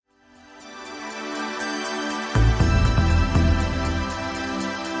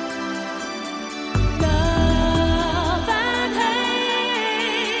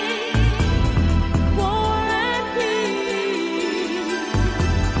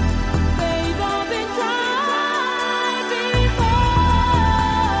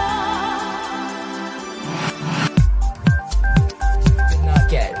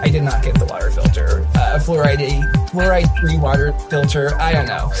fluoride-free water filter. I don't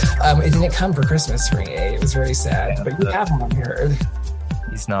know. It didn't come for Christmas for me. It was very sad, but you have one on here.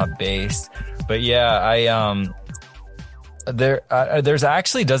 He's not based, but yeah, there's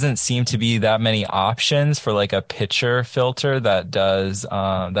actually doesn't seem to be that many options for like a pitcher filter that does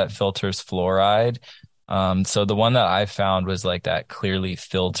that filters fluoride. So the one that I found was like that clearly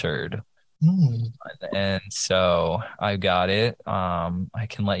filtered. And so I got it. I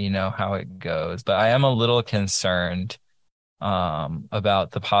can let you know how it goes, but I am a little concerned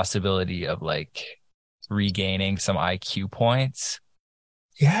about the possibility of like regaining some IQ points.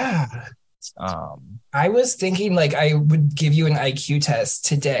 Yeah. I was thinking like I would give you an IQ test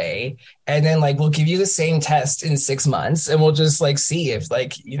today, and then like we'll give you the same test in 6 months, and we'll just like see if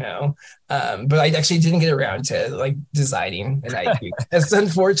like, but I actually didn't get around to like designing an IQ test,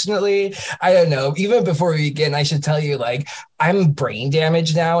 unfortunately. I don't know. Even before we begin, I should tell you, like, I'm brain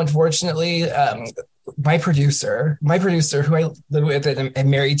damaged now, unfortunately. My producer who I live with and am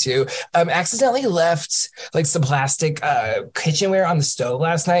married to, accidentally left like some plastic kitchenware on the stove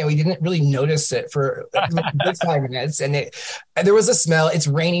last night. And we didn't really notice it for like 5 minutes. And there was a smell. It's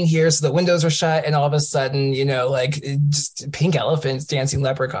raining here, so the windows were shut. And all of a sudden, just pink elephants dancing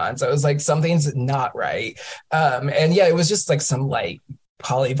leprechauns. I was like, something's not right. And yeah, it was just like some light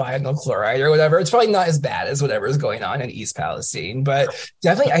polyvinyl chloride or whatever. It's probably not as bad as whatever is going on in East Palestine, but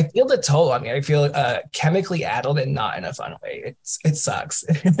definitely I feel the toll on me. I feel chemically addled and not in a fun way. It sucks.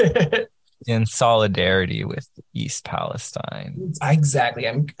 In solidarity with East Palestine. Exactly.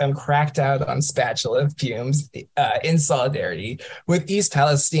 I'm cracked out on spatula fumes in solidarity with East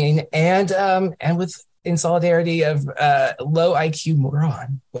Palestine and in solidarity of low IQ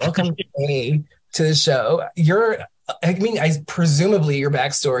moron. Welcome to the show. Presumably your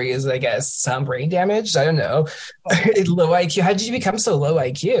backstory is, I guess, some brain damage. I don't know. Low IQ. How did you become so low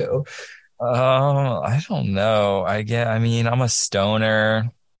IQ? I don't know. I'm a stoner.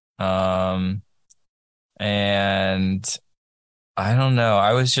 And I don't know.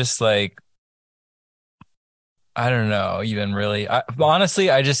 I was just like, I don't know, even really. Honestly,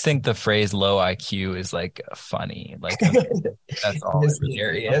 I just think the phrase low IQ is like funny. Like that's all. It's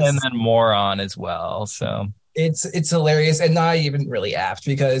hilarious. And then moron as well. So it's hilarious and not even really apt,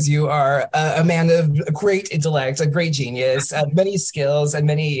 because you are a man of great intellect, a great genius, many skills, and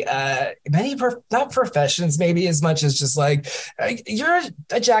many not professions, maybe as much as just like you're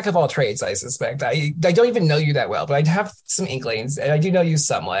a jack of all trades. I suspect. I don't even know you that well, but I have some inklings, and I do know you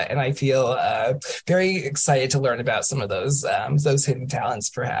somewhat, and I feel very excited to learn about some of those hidden talents,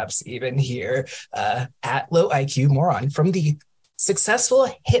 perhaps even here at Low IQ Moron from the successful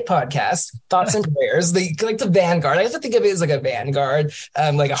hit podcast Thoughts and Prayers, the vanguard. I have to think of it as like a vanguard,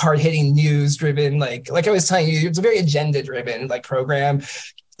 like a hard-hitting news driven, like I was telling you, it's a very agenda driven like program.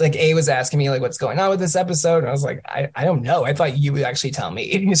 Like A was asking me like what's going on with this episode, and I was like, I don't know. I thought you would actually tell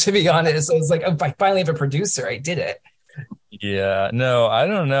me, to be honest. So it's like, oh, I finally have a producer. I did it. Yeah, no, I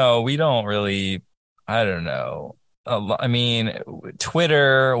don't know. We don't really, I don't know. I mean,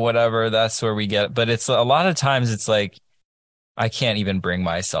 Twitter, whatever, that's where we get, but it's a lot of times it's like, I can't even bring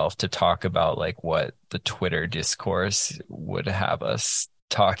myself to talk about like what the Twitter discourse would have us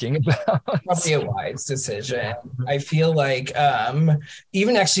talking about. Probably a wise decision. I feel like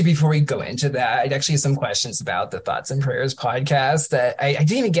even actually before we go into that, I'd actually have some questions about the Thoughts and Prayers podcast that I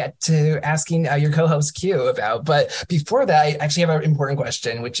didn't even get to asking your co-host Q about. But before that, I actually have an important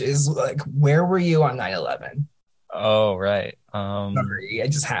question, which is like, where were you on 9/11? Oh, right. Sorry, I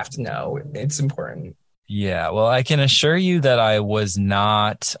just have to know. It's important. Yeah, well, I can assure you that I was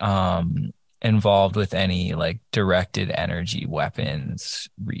not involved with any like directed energy weapons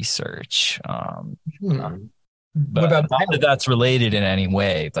research. But not that that's related in any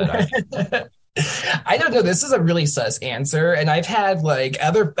way, but I don't know. This is a really sus answer. And I've had like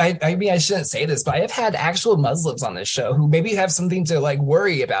I shouldn't say this, but I've had actual Muslims on this show who maybe have something to like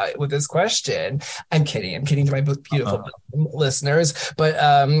worry about with this question. I'm kidding. I'm kidding to my beautiful listeners, but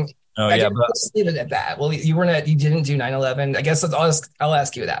let's leave it at that. Well, you didn't do 9/11. I guess I'll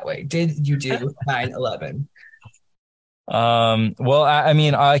ask you that way. Did you do 9/11? Well, I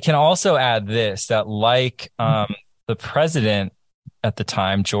mean, I can also add this, that like the president at the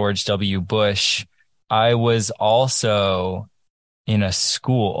time, George W. Bush, I was also in a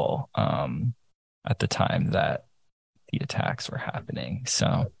school at the time that the attacks were happening.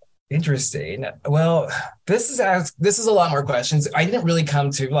 So interesting. Well, this is a lot more questions. I didn't really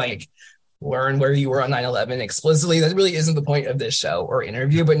come to like learn where you were on 9/11 explicitly. That really isn't the point of this show or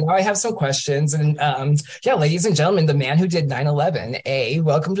interview, but now I have some questions. And ladies and gentlemen, the man who did 9/11,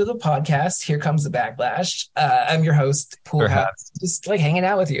 welcome to the podcast. Here comes the Backlash. I'm your host, Pool House, just like hanging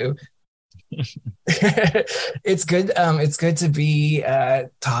out with you. It's good. It's good to be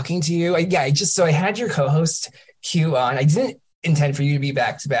talking to you. I had your co-host Q on. I didn't intend for you to be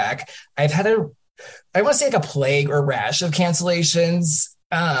back to back. I've had I want to say like a plague or rash of cancellations.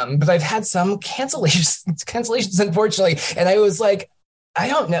 But I've had some cancellations, unfortunately. And I was like, I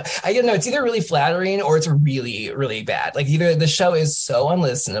don't know. I don't know. It's either really flattering or it's really, really bad. Like either the show is so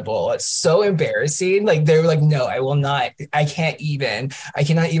unlistenable, it's so embarrassing. Like they're like, no, I will not. I cannot even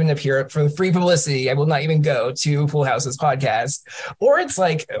appear for the free publicity. I will not even go to Full House's podcast. Or it's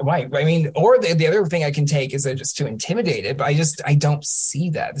like, why? I mean, or the other thing I can take is they're just too intimidated. But I don't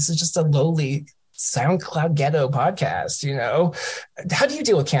see that. This is just a lowly SoundCloud ghetto podcast. How do you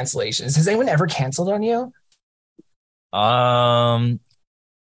deal with cancellations? Has anyone ever canceled on you? Um,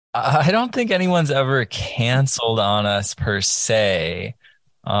 I don't think anyone's ever canceled on us per se.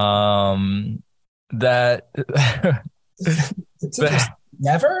 That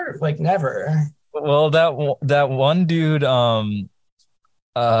Never, like never. well, that one dude, I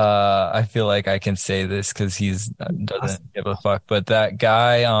feel like I can say this because he's doesn't give a fuck, but that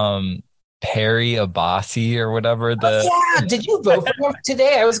guy, Perry Abbasi or whatever, Yeah, did you vote for him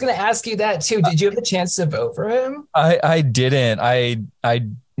today? I was going to ask you that too. Did you have a chance to vote for him? I didn't.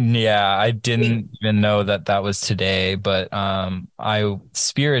 Yeah, I didn't even know that was today, but I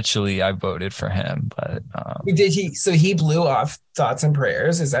spiritually I voted for him, but Did he? So he blew off thoughts and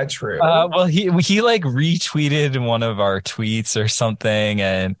prayers. Is that true? well, he like retweeted one of our tweets or something,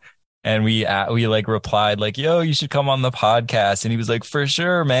 and we like replied like, "Yo, you should come on the podcast," and he was like, "For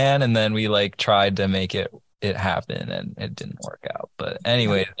sure, man," and then we like tried to make it happen, and it didn't work out. But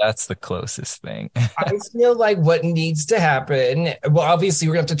anyway, that's the closest thing. I feel like what needs to happen, well, obviously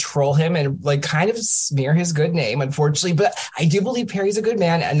we're gonna have to troll him and like kind of smear his good name, unfortunately. But I do believe Perry's a good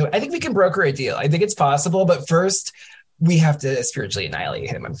man, and I think we can broker a deal. I think it's possible, but first we have to spiritually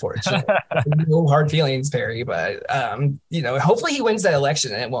annihilate him, unfortunately. No hard feelings, Perry, but hopefully he wins that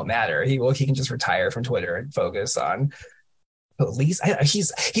election and it won't matter. He can just retire from Twitter and focus on police.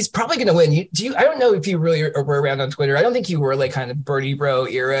 He's probably going to win. I don't know if you really were around on Twitter. I don't think you were like kind of Bernie Bro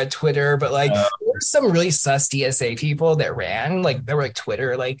era Twitter, but like there were some really sus DSA people that ran like there were like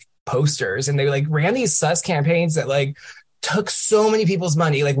Twitter like posters, and they like ran these sus campaigns that like took so many people's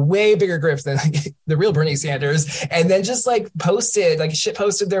money, like way bigger grips than like the real Bernie Sanders, and then just like posted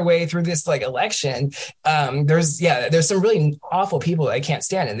their way through this like election. There's some really awful people that I can't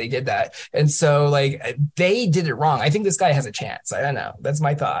stand, and they did that. And so like they did it wrong. I think this guy has a chance. I don't know. That's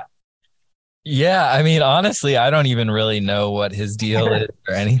my thought. Yeah, I mean, honestly, I don't even really know what his deal is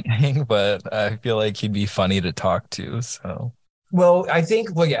or anything, but I feel like he'd be funny to talk to. So Well, I think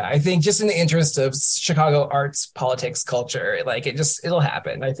just in the interest of Chicago arts, politics, culture, like it'll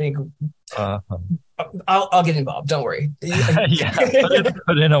happen. I think uh, I'll get involved. Don't worry. yeah,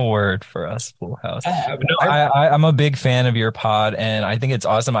 put in a word for us, Full House. I'm a big fan of your pod, and I think it's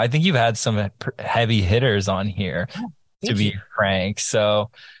awesome. I think you've had some heavy hitters on here, to be frank.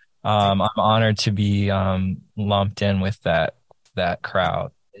 So I'm honored to be lumped in with that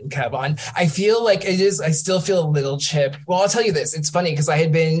crowd. Come on. I feel like I still feel a little chip. Well, I'll tell you this. It's funny because I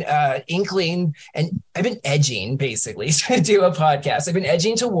had been inkling and I've been edging basically to do a podcast. I've been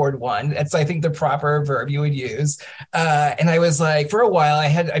edging toward one. That's, I think, the proper verb you would use. And I was like, for a while,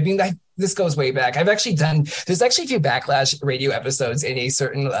 this goes way back. There's actually a few Backklash radio episodes in a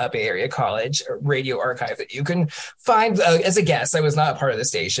certain Bay Area college radio archive that you can find as a guest. I was not a part of the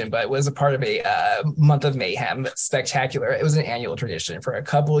station, but was a part of a Month of Mayhem spectacular. It was an annual tradition for a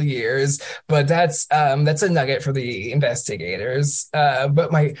couple of years, but that's a nugget for the investigators.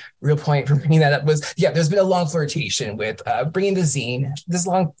 But my real point for bringing that up was, there's been a long flirtation with bringing the zine,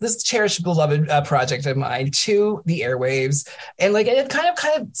 this cherished, beloved project of mine to the airwaves. And like, it kind of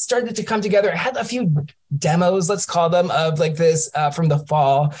started to come together. I had a few demos, let's call them, of like this from the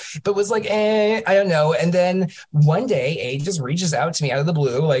fall, but was like, I don't know. And then one day, A just reaches out to me out of the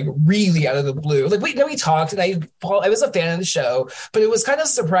blue, like really out of the blue. Like we talked, and I was a fan of the show, but it was kind of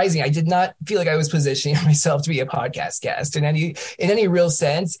surprising. I did not feel like I was positioning myself to be a podcast guest in any real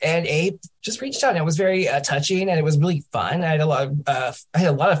sense. And A just reached out, and it was very touching, and it was really fun. I had a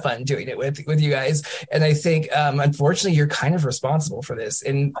lot of fun doing it with you guys. And I think unfortunately you're kind of responsible for this.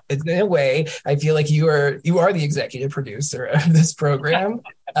 And in a way, I feel like you are the executive producer of this program.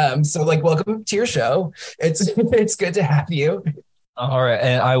 So like, welcome to your show. It's good to have you. All right,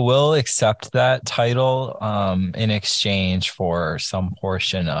 and I will accept that title in exchange for some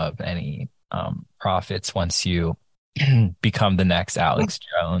portion of any profits once you become the next Alex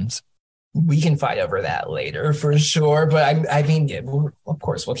Jones. We can fight over that later for sure. But I mean, of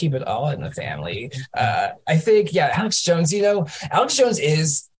course, we'll keep it all in the family. I think, Alex Jones, Alex Jones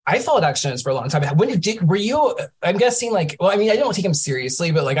is I followed Alex Jones for a long time. Were you, I'm guessing like, well, I mean, I don't take him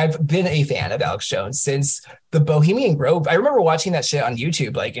seriously, but like I've been a fan of Alex Jones since the Bohemian Grove. I remember watching that shit on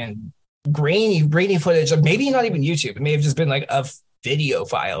YouTube, like in grainy footage of maybe not even YouTube. It may have just been like a video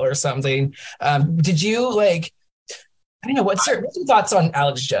file or something. Did you like, I don't know, what's your thoughts on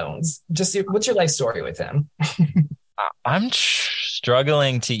Alex Jones? What's your life story with him? I'm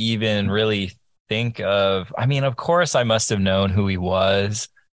struggling to even really think of, I mean, of course I must have known who he was.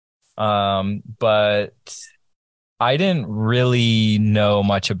 But I didn't really know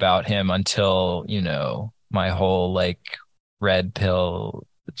much about him until, my whole like red pill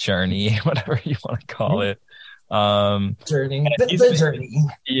journey, whatever you want to call it. Journey, the journey.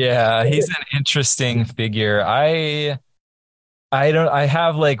 Yeah, he's an interesting figure. I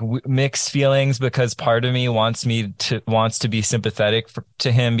have like mixed feelings because part of me wants to be sympathetic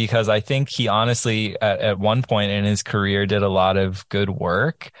to him because I think he honestly at one point in his career did a lot of good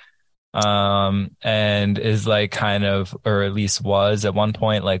work. And is like kind of, or at least was at one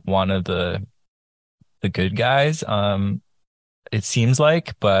point, like one of the good guys. It seems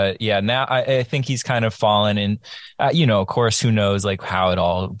like, but yeah, now I think he's kind of fallen in, of course, who knows like how it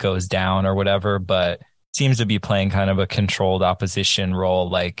all goes down or whatever, but seems to be playing kind of a controlled opposition role,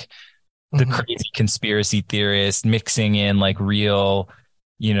 like the crazy conspiracy theorist mixing in like real,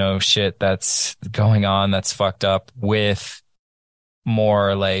 shit that's going on that's fucked up with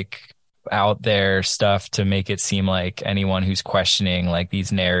more like out there stuff to make it seem like anyone who's questioning like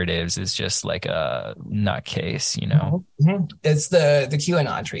these narratives is just like a nutcase, It's the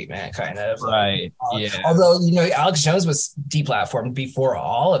QAnon treatment kind of, right? Yeah. Although Alex Jones was deplatformed before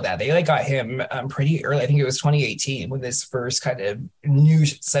all of that. They like got him pretty early. I think it was 2018 when this first kind of new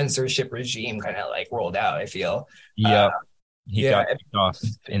censorship regime kind of like rolled out. I feel. Yeah. He got kicked off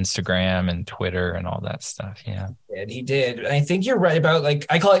Instagram and Twitter and all that stuff. Yeah. He did. And I think you're right about like,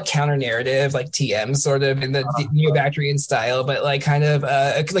 I call it counter narrative, like TM sort of in the neo-Bactrian style, but like kind of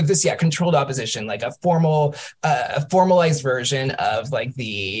like this, controlled opposition, like a formalized version of like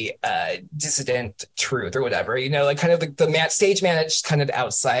the dissident truth or whatever, like kind of the stage managed kind of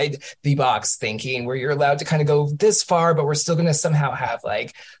outside the box thinking where you're allowed to kind of go this far, but we're still going to somehow have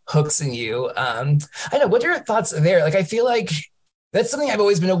like hooks in you. I know. What are your thoughts there? Like, I feel like that's something I've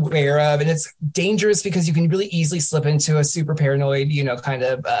always been aware of, and it's dangerous because you can really easily slip into a super paranoid, kind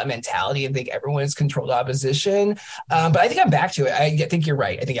of mentality and think everyone is controlled opposition. But I think I'm back to it. I think you're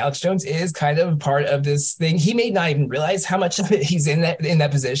right. I think Alex Jones is kind of part of this thing. He may not even realize how much of it he's in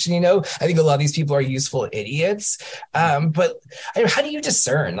that position. I think a lot of these people are useful idiots. But how do you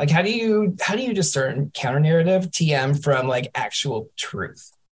discern? Like, how do you discern counter narrative TM from like actual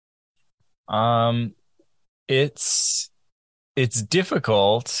truth? It's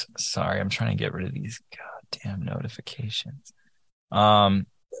difficult. Sorry, I'm trying to get rid of these goddamn notifications. I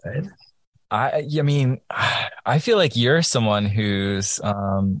mean, I feel like you're someone who's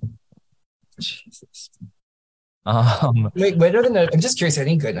Jesus. Wait, what are I'm just curious.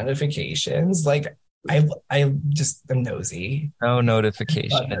 Any good notifications? Like, I'm nosy. No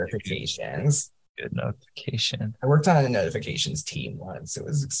notifications. Notifications. Good notification. I worked on a notifications team once. It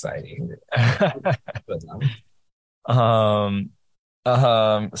was exciting. So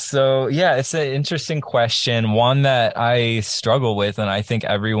yeah, it's an interesting question, one that I struggle with, and I think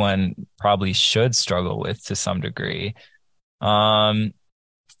everyone probably should struggle with to some degree. I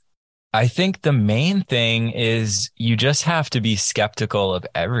think the main thing is you just have to be skeptical of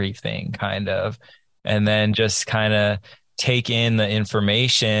everything, kind of, and then just kind of take in the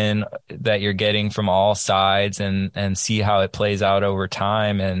information that you're getting from all sides and see how it plays out over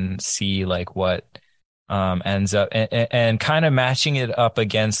time and see like what ends up and kind of matching it up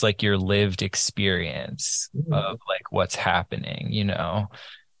against like your lived experience of like what's happening,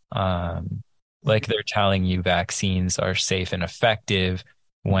 like they're telling you vaccines are safe and effective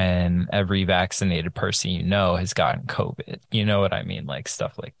when every vaccinated person has gotten COVID. You know what I mean? Like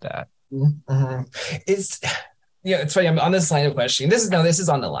stuff like that. Mm-hmm. It's funny. I'm on this line of questioning. This is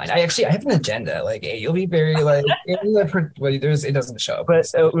on the line. I have an agenda. Like, hey, you'll be very like it doesn't show up.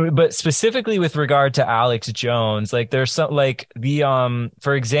 But specifically with regard to Alex Jones, like there's some like the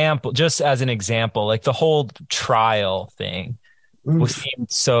for example, just as an example, like the whole trial thing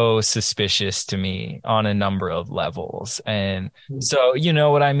seemed so suspicious to me on a number of levels, and so you know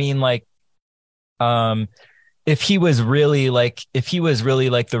what I mean, like if he was really like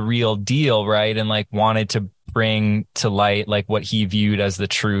the real deal, right, and like wanted to bring to light like what he viewed as the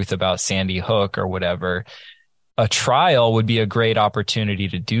truth about Sandy Hook or whatever, a trial would be a great opportunity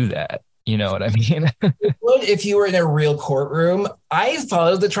to do that. You know what I mean? Would if you were in a real courtroom. I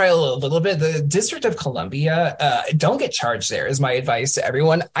followed the trial a little bit. The District of Columbia, don't get charged there, is my advice to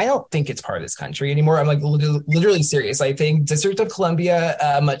everyone. I don't think it's part of this country anymore. I'm like literally serious. I think District of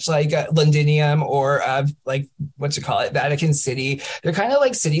Columbia, much like Londinium or like what you call it, Vatican City, they're kind of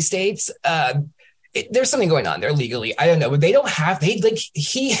like city states. There's something going on there legally. I don't know, but they don't have they like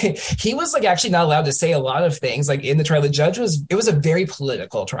he was like actually not allowed to say a lot of things like in the trial. The judge was it was a very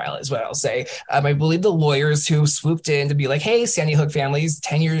political trial, is what I'll say. I believe the lawyers who swooped in to be like, "Hey, Sandy Hook families,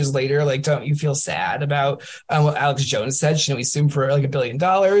 10 years later, like, don't you feel sad about what Alex Jones said? Shouldn't we sue him for like $1 billion?"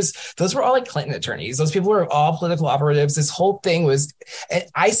 Those were all like Clinton attorneys. Those people were all political operatives. This whole thing was, and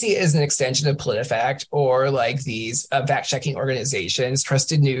I see it as an extension of PolitiFact or like these fact checking organizations,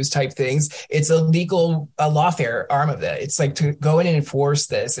 trusted news type things. It's a legal lawfare arm of it. It's like to go in and enforce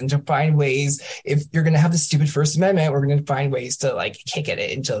this and to find ways. If you're going to have the stupid First Amendment, we're going to find ways to like kick at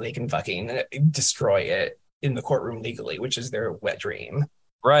it until they can fucking destroy it in the courtroom legally, which is their wet dream.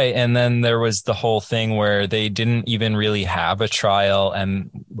 Right. And then there was the whole thing where they didn't even really have a trial,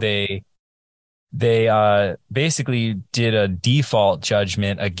 and they basically did a default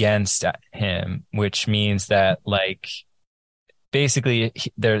judgment against him, which means that like basically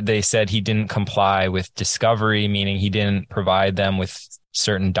they said he didn't comply with discovery, meaning he didn't provide them with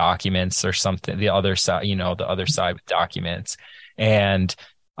certain documents or something, the other side, the other side with documents. And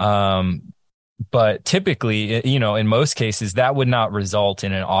but typically, in most cases, that would not result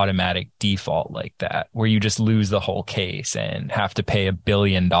in an automatic default like that, where you just lose the whole case and have to pay $1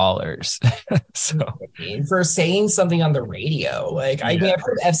 billion. So for saying something on the radio, like I mean, I've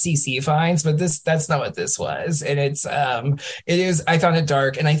heard FCC fines, but that's not what this was. And it is. I found it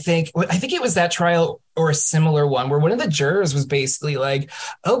dark, and I think it was that trial or a similar one where one of the jurors was basically like,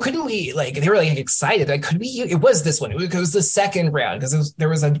 "Oh, couldn't we?" Like they were like excited, like, "Could we?" It was this one. It was the second round because there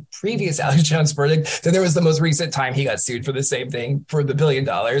was a previous Alex Jones verdict. Then there was the most recent time he got sued for the same thing for the $1 billion.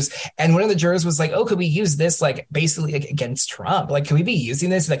 And one of the jurors was like, "Oh, could we use this like basically like against Trump? Like, could we be using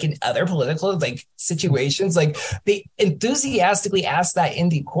this like in other political like situations?" Like they enthusiastically asked that in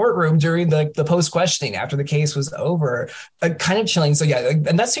the courtroom during the post questioning after the case was over. Kind of chilling. So yeah, like,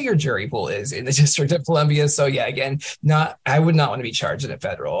 and that's who your jury pool is in the District of Columbia. So yeah, again, I would not want to be charged in a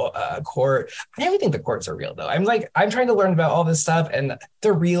federal court. I don't even think the courts are real though. I'm trying to learn about all this stuff, and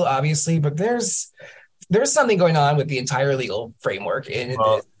they're real, obviously, but there's something going on with the entire legal framework in this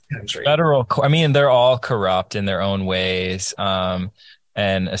country. I mean, they're all corrupt in their own ways. And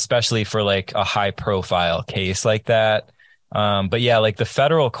especially for like a high profile case like that. But yeah, like the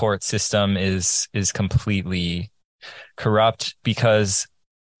federal court system is completely corrupt because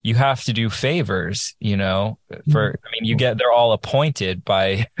you have to do favors, they're all appointed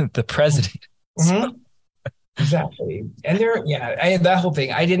by the president. Mm-hmm. Exactly. And that whole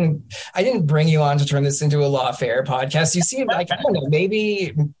thing. I didn't bring you on to turn this into a lawfare podcast. You seem like, I don't know,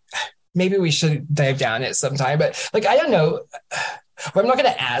 maybe we should dive down it sometime, but like, I don't know. Well, I'm not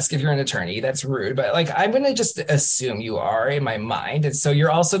going to ask if you're an attorney. That's rude. But like, I'm going to just assume you are in my mind. And so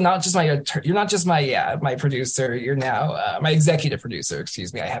you're also not just my producer. You're now my executive producer.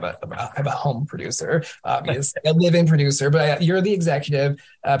 Excuse me. I have a home producer, obviously, a live-in producer, but you're the executive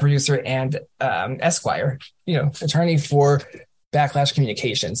producer and Esquire, attorney for Backlash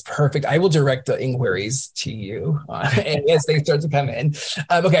Communications. Perfect. I will direct the inquiries to you as they start to come in.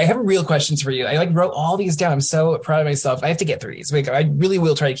 Okay, I have real questions for you. I like wrote all these down. I'm so proud of myself. I have to get through these. I really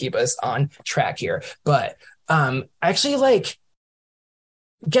will try to keep us on track here. But actually, like,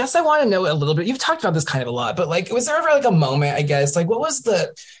 guess I want to know a little bit. You've talked about this kind of a lot, but like, was there ever like a moment? I guess like, was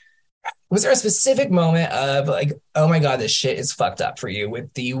there a specific moment of like, oh my God, this shit is fucked up for you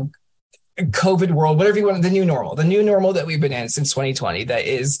with the COVID world, whatever you want, the new normal that we've been in since 2020 that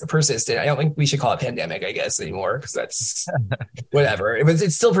is persistent. I don't think we should call it pandemic, I guess, anymore, because that's whatever.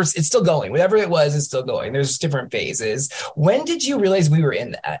 It's still going. Whatever it was, it's still going. There's different phases. When did you realize we were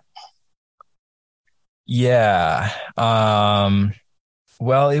in that? Yeah.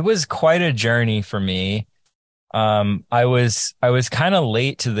 Well, it was quite a journey for me. I was kind of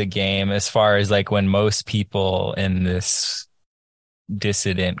late to the game as far as like when most people in this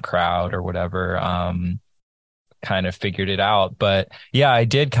dissident crowd or whatever kind of figured it out. But yeah, I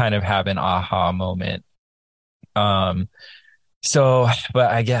did kind of have an aha moment. But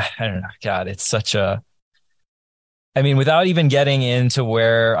I guess I don't know. God, it's such a, I mean, without even getting into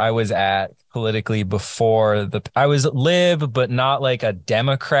where I was at politically before I was lib, but not like a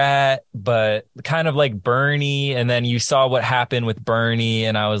Democrat, but kind of like Bernie. And then you saw what happened with Bernie,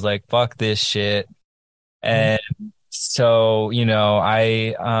 and I was like, fuck this shit. And so,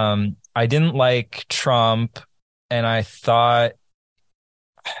 I didn't like Trump, and I thought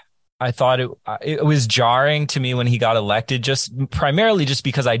I thought it was jarring to me when he got elected, just primarily just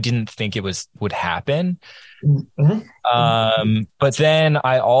because I didn't think it would happen. Mhm. But then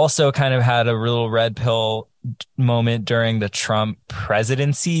I also kind of had a real red pill moment during the Trump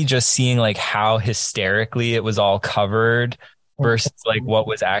presidency, just seeing like how hysterically it was all covered versus like what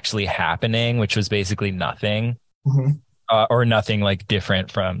was actually happening, which was basically nothing, Mhm. or nothing like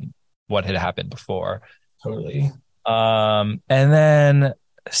different from what had happened before. Totally. And then,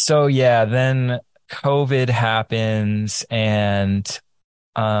 so yeah, then COVID happens and,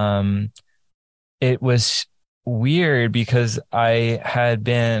 um, it was weird because I had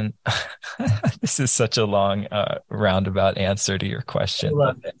been, this is such a long, roundabout answer to your I question, but,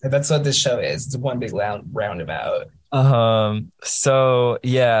 love it. That's what this show is. It's one big roundabout. so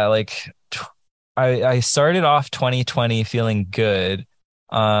yeah, like I started off 2020 feeling good.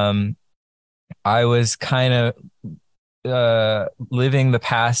 Um, I was kind of living the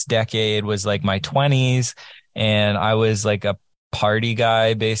past decade was like my 20s, and I was like a party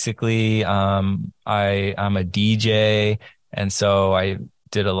guy basically. I'm a DJ, and so I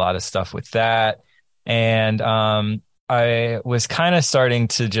did a lot of stuff with that. And I was kind of starting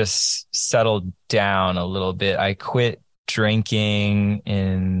to just settle down a little bit. I quit drinking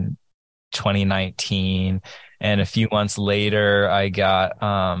in 2019, and a few months later I got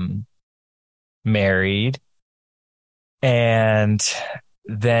married, and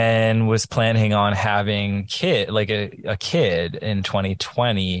then was planning on having a kid in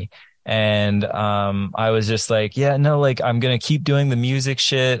 2020. And I was just like, yeah, no, like I'm gonna keep doing the music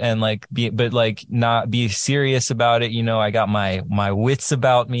shit and like but like not be serious about it. I got my wits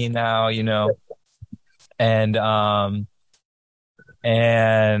about me now, and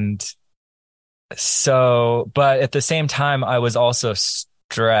and so, but at the same time, I was also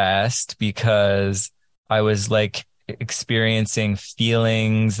stressed because I was like experiencing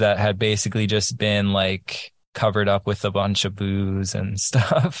feelings that had basically just been like covered up with a bunch of booze and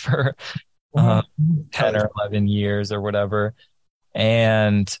stuff for Mhm. 10 Totally. or 11 years or whatever.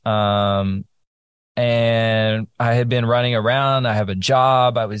 And, and I had been running around. I have a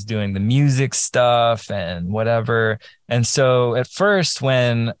job. I was doing the music stuff and whatever. And so at first,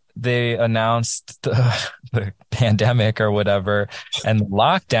 when they announced the pandemic or whatever and the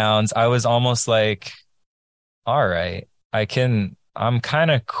lockdowns, I was almost like, all right, I'm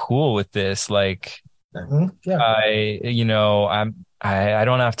kind of cool with this. Like, Yeah. I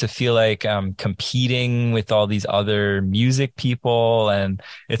don't have to feel like I'm competing with all these other music people, and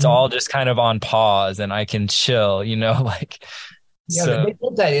it's Mhm. all just kind of on pause and I can chill, like, Yeah, so they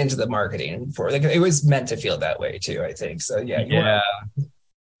put that into the marketing for like it was meant to feel that way too, I think. So yeah, you were yeah.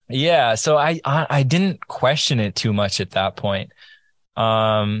 Yeah. So I didn't question it too much at that point.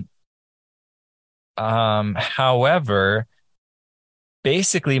 Um, however,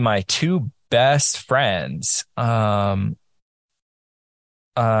 basically my two best friends,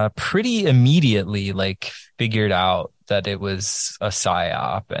 pretty immediately like figured out that it was a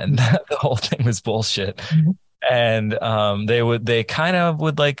psyop and that the whole thing was bullshit. And they kind of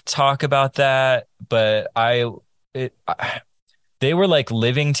would like talk about that, but it they were like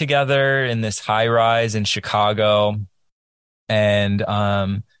living together in this high rise in Chicago, and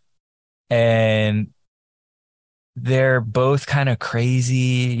and they're both kind of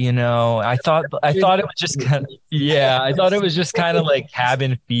crazy, I thought it was just kind of, yeah, I thought it was just kind of like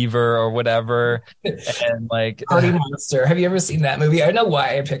cabin fever or whatever. And like, Party Monster. Have you ever seen that movie? I don't know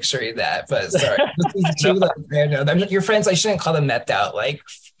why I'm picturing that, but sorry. These no, two like random. I mean, your friends, I shouldn't call them methed out like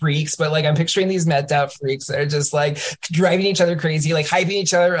freaks, but like I'm picturing these methed out freaks that are just like driving each other crazy, like hyping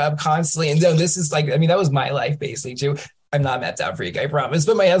each other up constantly. And no, this is like, I mean, that was my life basically too. I'm not a methed out freak, I promise.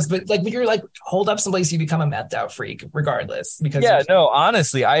 But my husband, like when you're like hold up someplace, you become a methed out freak regardless because you're yeah, no,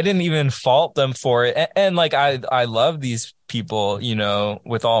 honestly, I didn't even fault them for it. And like, I love these people,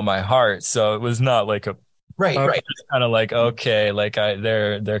 with all my heart. So it was not like right, I was right. just kind of like, okay, like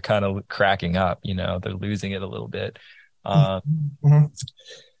they're kind of cracking up, they're losing it a little bit. Um, Mhm.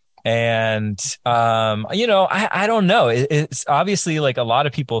 and I don't know. It's obviously like a lot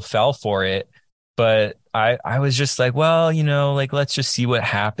of people fell for it, but I was just like, well, like let's just see what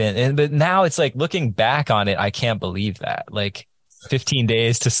happened. And but now it's like looking back on it, I can't believe that. Like 15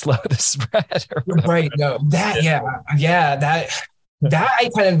 days to slow the spread or whatever. Right. No, that, yeah, yeah, that I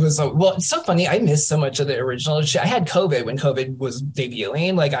kind of was so, well, it's so funny. I missed so much of the original shit. I had COVID when COVID was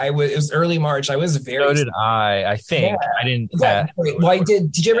debuting. Like it was early March. I was So very, did I. I yeah. think I didn't Yeah. Wait, well,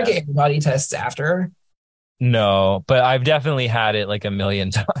 did you ever yeah. get antibody tests after? No, but I've definitely had it like a million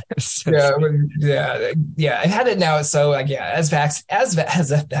times since. Yeah, yeah. I've had it now. So, like, yeah, as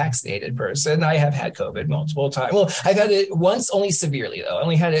a vaccinated person, I have had COVID multiple times. Well, I've had it once, only severely though. I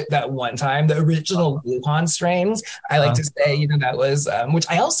only had it that one time. The original Wuhan strains, I like Uh, to say, that was which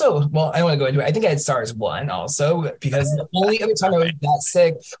I also. Well, I don't want to go into it. I think I had SARS one also because the only other time I was that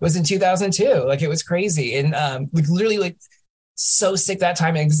sick was in 2002. Like it was crazy, and like literally like so sick that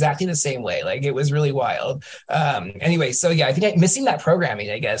time in exactly the same way. Like it was really wild. Anyway, so yeah, I think missing that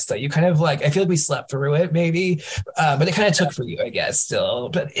programming, I guess, though, you kind of like, I feel like we slept through it maybe, but it kind of took for you, I guess, still.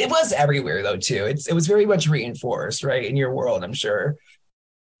 But it was everywhere though, too. It was very much reinforced, right, in your world, I'm sure.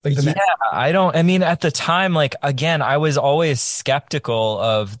 Like yeah, the I mean, at the time, like, again, I was always skeptical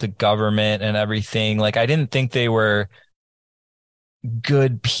of the government and everything. Like, I didn't think they were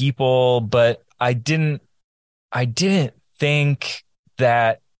good people, but I didn't think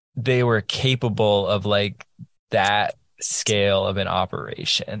that they were capable of like that scale of an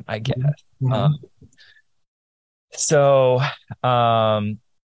operation, I guess. Mhm. Um, so, um,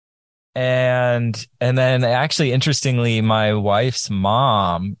 and then actually, interestingly, my wife's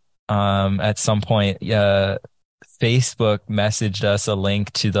mom, at some point, Facebook messaged us a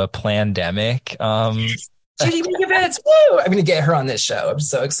link to the pandemic. Judy Mikovits, woo! I'm gonna get her on this show. I'm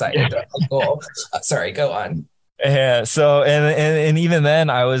so excited. Yeah. Cool. Sorry, go on. Yeah. So, and even then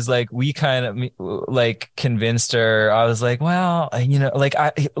I was like, we kind of like convinced her. I was like, well,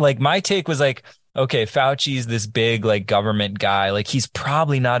 like my take was like, okay, Fauci's this big like government guy. Like he's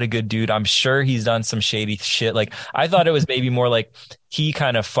probably not a good dude. I'm sure he's done some shady shit. Like I thought it was maybe more like he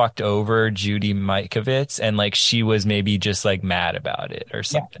kind of fucked over Judy Mikovits and like she was maybe just like mad about it or Yeah,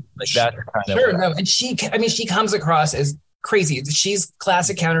 something. Like that's kind of sure. what. No, and I mean, she comes across as crazy. She's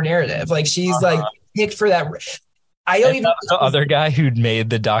classic counter narrative. Like she's like picked for that. I don't And even the other guy who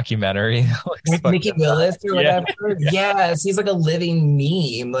made the documentary looks like Mickey fucking Willis or yeah. whatever. Yes, he's like a living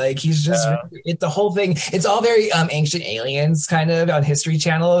meme. Like he's just the whole thing. It's all very ancient aliens kind of on History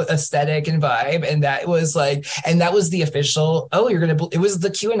Channel aesthetic and vibe. And that was like, and that was the official. Oh, you're gonna. It was the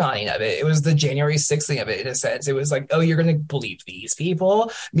QAnoning of it. It was the January 6th thing of it in a sense. It was like, oh, you're gonna believe these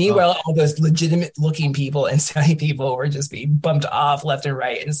people. Meanwhile, all those legitimate looking people and sunny people were just being bumped off left and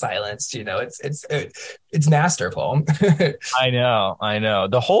right and silenced. It's masterful. I know.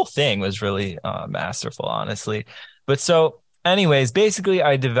 The whole thing was really masterful, honestly. But so, anyways, basically,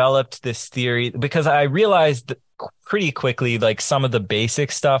 I developed this theory because I realized that pretty quickly, like some of the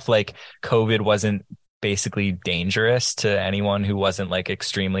basic stuff, like COVID wasn't basically dangerous to anyone who wasn't like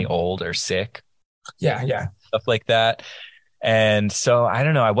extremely old or sick, Yeah, yeah. stuff like that. And so I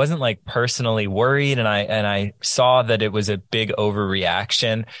don't know, I wasn't like personally worried and I saw that it was a big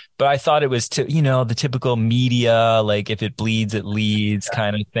overreaction, but I thought it was the typical media, like if it bleeds, it leads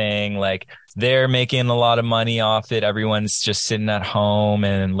kind of thing. Like they're making a lot of money off it. Everyone's just sitting at home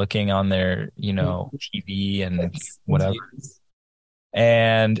and looking on their, TV and whatever.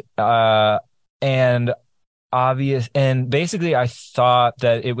 And and and basically I thought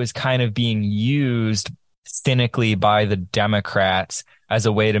that it was kind of being used cynically by the Democrats as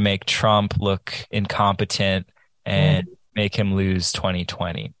a way to make Trump look incompetent and make him lose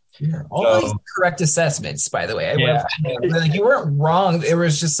 2020. Yeah. All these So correct assessments, by the way. I want yeah, to, like, you weren't wrong. There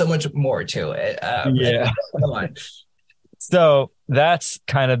was just so much more to it. Anyway, yeah. go on. So that's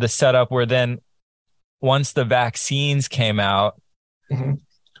kind of the setup where then once the vaccines came out, Mhm.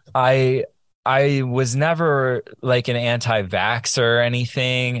 I I was never like an anti-vax or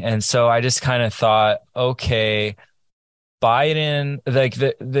anything. And so I just kind of thought, okay, Biden, like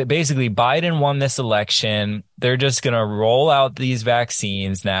basically Biden won this election. They're just going to roll out these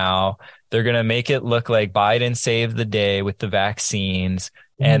vaccines now. They're going to make it look like Biden saved the day with the vaccines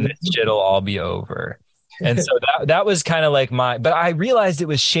and this Mhm. shit'll all be over. And so that was kind of like but I realized it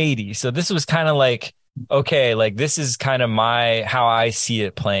was shady. So this was kind of like, okay, like this is kind of how I see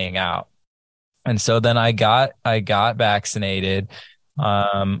it playing out. And so then I got vaccinated.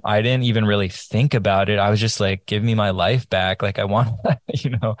 I didn't even really think about it. I was just like, give me my life back. Like I want, you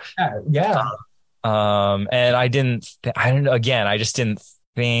know. Yeah, yeah. And I don't know, again, I just didn't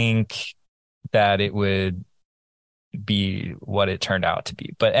think that it would be what it turned out to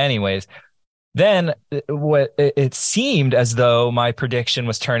be. But anyways, then what it seemed as though my prediction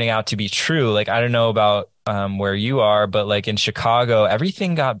was turning out to be true. Like, I don't know about where you are, but like in Chicago,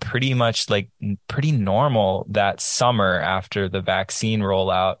 everything got pretty much like pretty normal that summer after the vaccine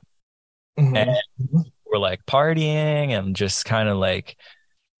rollout. And Mhm. we're like partying and just kind of like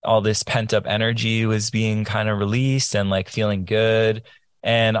all this pent up energy was being kind of released and like feeling good.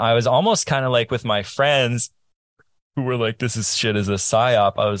 And I was almost kind of like with my friends who were like, this is shit is a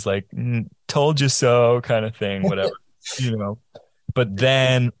psyop. I was like, told you so kind of thing, whatever, you know. But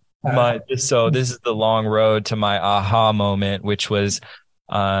then Uh, so this is the long road to my aha moment, which was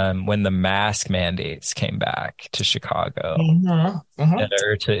when the mask mandates came back to Chicago mhm, mhm.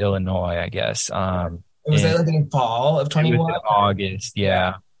 or to Illinois, I guess. Was that like in fall of It was in 21? August,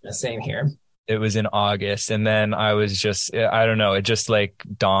 Yeah, yeah. same here. It was in August. And then I was just, I don't know, it just like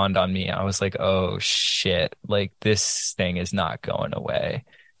dawned on me. I was like, oh shit, like this thing is not going away.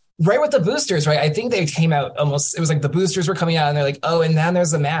 Right with the boosters, right? I think they came out almost, it was like the boosters were coming out and they're like, oh, and then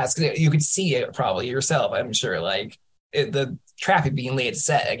there's the mask. You could see it probably yourself, I'm sure, like the traffic being laid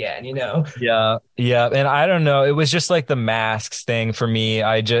set again, you know? Yeah, yeah, and I don't know. It was just like the masks thing for me.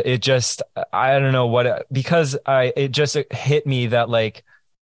 I don't know because it just hit me that like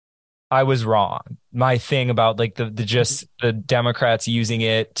I was wrong. My thing about like the just the Democrats using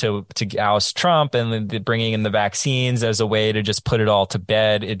it to oust Trump and the bringing in the vaccines as a way to just put it all to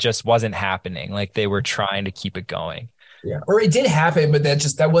bed. It just wasn't happening. Like they were trying to keep it going. Yeah. Or it did happen, but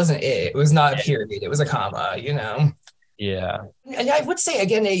that wasn't it. It was not a period. It was a comma, you know? Yeah. And I would say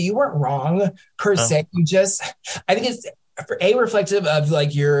again, you weren't wrong per se. You just, I think it's for a reflective of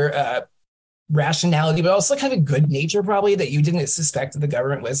like your rationality, but also kind of good nature, probably that you didn't suspect that the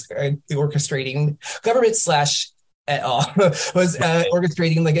government was orchestrating government slash at all was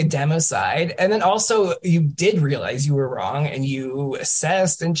orchestrating like a democide. And then also you did realize you were wrong and you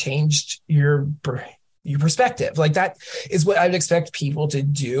assessed and changed your perspective. Like that is what I would expect people to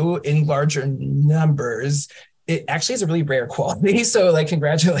do in larger numbers. It actually is a really rare quality. So like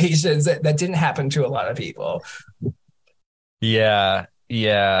congratulations. That didn't happen to a lot of people. Yeah,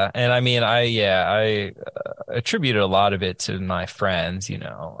 yeah, and I mean, I attributed a lot of it to my friends, you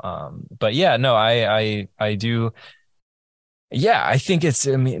know. But yeah, no, I do. Yeah, I think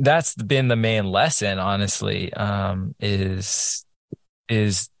I mean, that's been the main lesson, honestly. Is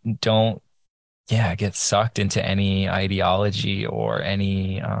don't, yeah, get sucked into any ideology or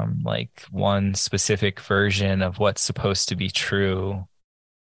any like one specific version of what's supposed to be true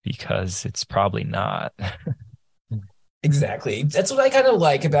because it's probably not. Exactly. That's what I kind of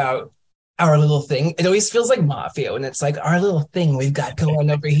like about our little thing. It always feels like mafia when it's like our little thing we've got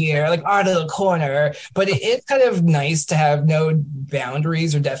going over here, like our little corner. But it's kind of nice to have no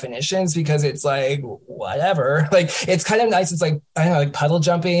boundaries or definitions because it's like whatever. Like it's kind of nice. It's like I don't know, like puddle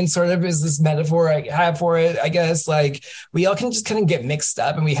jumping sort of is this metaphor I have for it. I guess like we all can just kind of get mixed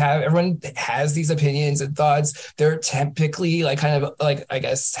up and everyone has these opinions and thoughts. They're typically like kind of like I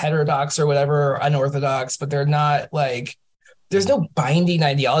guess heterodox or whatever, or unorthodox, but they're not like there's no binding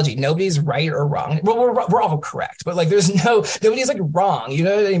ideology. Nobody's right or wrong. Well, we're all correct, but like nobody's like wrong. You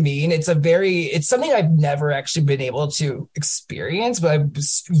know what I mean? It's something I've never actually been able to experience, but I've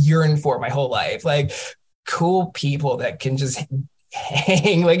yearned for my whole life. Like cool people that can just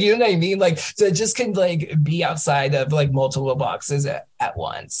hang, like, you know what I mean? Like, so it just can like be outside of like multiple boxes at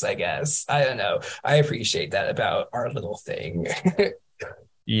once, I guess. I don't know. I appreciate that about our little thing.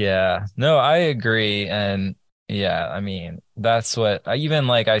 Yeah, no, I agree. And yeah, I mean, that's what I even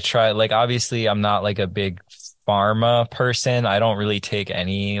like. I try, like, obviously, I'm not like a big pharma person. I don't really take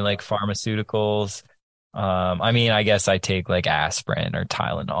any like pharmaceuticals. I mean, I guess I take like aspirin or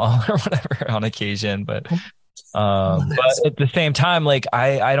Tylenol or whatever on occasion, but at the same time, like,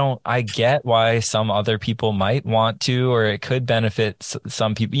 I get why some other people might want to, or it could benefit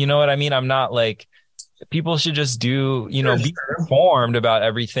some people. You know what I mean? I'm not like, people should just do, be informed about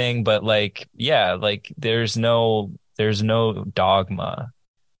everything, but like, yeah, like there's no dogma.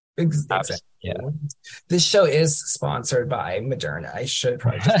 Exactly. Yeah. This show is sponsored by Moderna. I should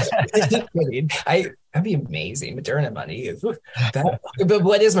probably just kidding. That'd be amazing. Moderna money. But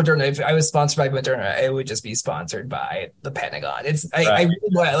what is Moderna? If I was sponsored by Moderna, it would just be sponsored by the Pentagon. I Right.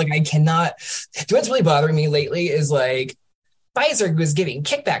 really like I cannot. What's really bothering me lately is like Pfizer was giving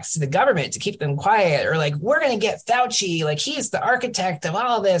kickbacks to the government to keep them quiet, or like we're gonna get Fauci, like he's the architect of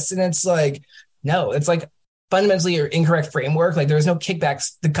all this, and it's like no, it's like fundamentally or incorrect framework. Like there was no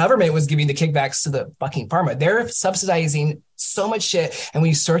kickbacks. The government was giving the kickbacks to the fucking pharma. They're subsidizing so much shit. And when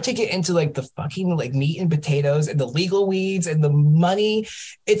you start to get into like the fucking like meat and potatoes and the legal weeds and the money,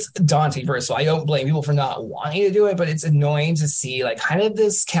 it's daunting. First of all, I don't blame people for not wanting to do it, but it's annoying to see like kind of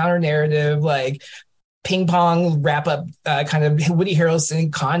this counter narrative, like ping pong wrap up kind of Woody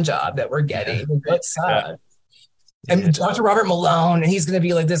Harrelson con job that we're getting. What sucks? And Dr. Robert Malone, and he's going to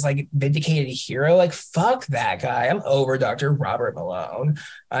be like this like vindicated hero. Like, fuck that guy. I'm over Dr. Robert Malone.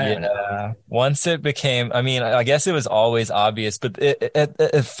 I don't know. Once it became, I mean, I guess it was always obvious, but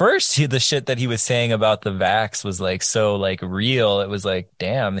at first, the shit that he was saying about the vax was like so like real. It was like,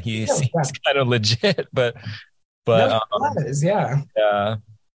 damn, he seems kind of legit. But No, But he was, yeah. yeah.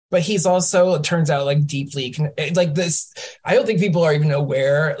 But he's also, it turns out, like deeply like this. I don't think people are even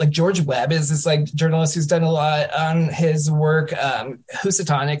aware. Like George Webb is this like journalist who's done a lot on his work.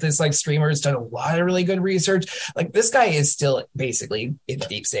 Housatonic, this like streamer, has done a lot of really good research. Like this guy is still basically in the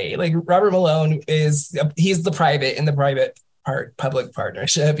deep state. Like Robert Malone he's the private in the private public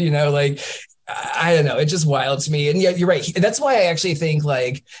partnership. Like I don't know. It's just wild to me. And yeah, you're right. That's why I actually think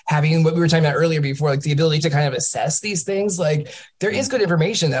like having what we were talking about earlier before, like the ability to kind of assess these things, like there is good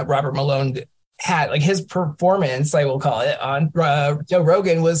information that Robert Malone had, like his performance, I will call it, on Joe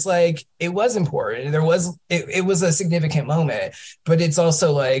Rogan was like, it was important. It was a significant moment, but it's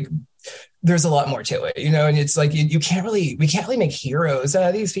also like, there's a lot more to it, and it's like we can't really make heroes out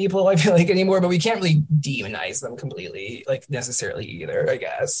of these people, I feel like, anymore, but we can't really demonize them completely, like necessarily either, I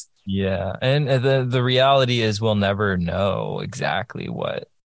guess. Yeah. And the reality is we'll never know exactly what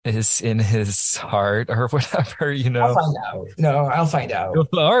is in his heart or whatever, I'll find out. No, I'll find out.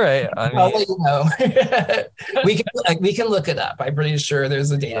 All right. I I'll mean, let you know. we can look it up. I'm pretty sure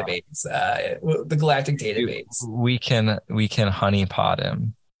there's a database, the Galactic database. we can honeypot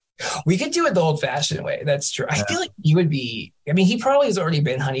him. We could do it the old-fashioned way. That's true. I Yeah. feel like he would be. I mean, he probably has already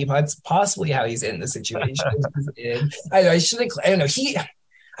been honeypots. Possibly how he's in the situation. I shouldn't. I don't know.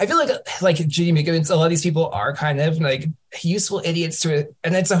 I feel like Jimmy Mikovits, a lot of these people are kind of like useful idiots to it,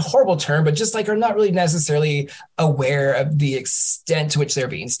 and it's a horrible term, but just like are not really necessarily aware of the extent to which they're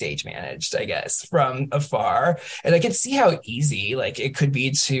being stage managed, I guess, from afar. And I can see how easy like it could be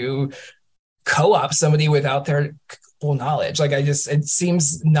to co-opt somebody without their full knowledge. Like it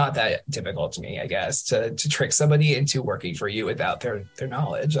seems not that difficult to me, I guess, to trick somebody into working for you without their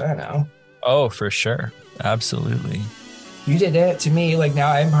knowledge. I don't know. Oh, for sure. Absolutely. You did it to me. Like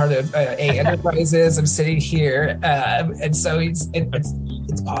now I'm part of A Enterprises. I'm sitting here. And so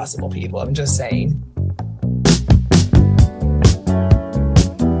it's possible, people. I'm just saying.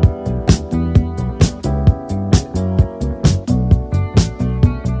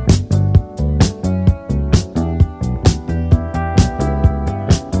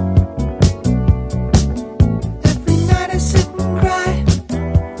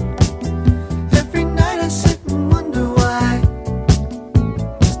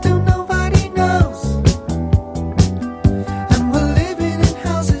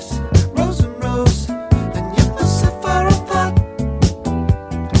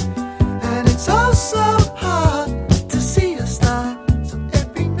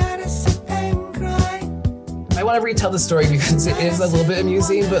 Tell the story because it is a little bit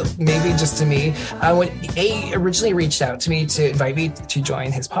amusing, but maybe just to me. When A originally reached out to me to invite me to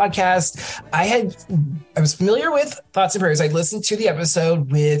join his podcast, I was familiar with Thoughts and Prayers. I'd listened to the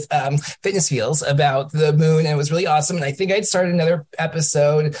episode with Fitness Feels about the moon, and it was really awesome. And I think I'd started another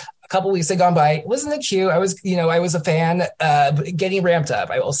episode a couple weeks had gone by. It wasn't a queue. I was a fan, getting ramped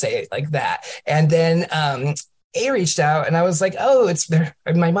up. I will say it like that. And then A reached out and I was like, oh, it's there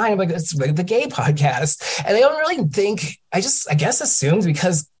in my mind. I'm like, it's like the gay podcast. And I don't really think, I guess assumed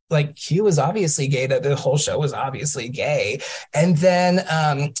because like Q was obviously gay, that the whole show was obviously gay. And then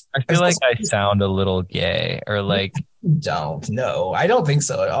I feel like I sound a little gay or like don't. No, I don't think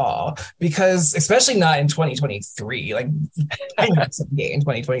so at all. Because especially not in 2023. Like I know some gay in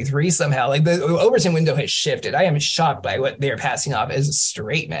 2023 somehow. Like the Overton window has shifted. I am shocked by what they're passing off as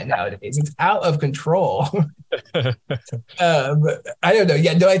straight men nowadays. It's out of control. I don't know.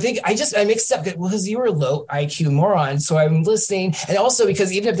 Yeah, no, I think I mixed up because you were a low IQ moron. So I'm listening. And also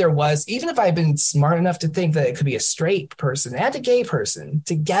because even if I've been smart enough to think that it could be a straight person and a gay person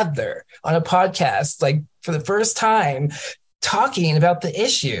together on a podcast, like for the first time talking about the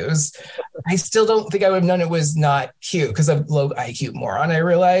issues, I still don't think I would have known it was not cute because of low IQ moron, I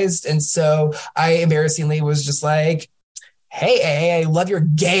realized. And so I embarrassingly was just like, hey, I love your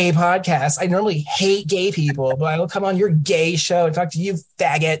gay podcast. I normally hate gay people, but I will come on your gay show and talk to you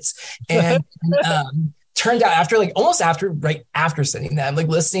faggots. And turned out right after sending them, like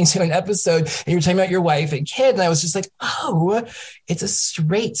listening to an episode and you're talking about your wife and kid. And I was just like, oh, it's a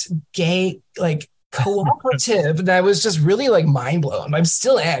straight gay, like cooperative. And I was just really like mind blown. I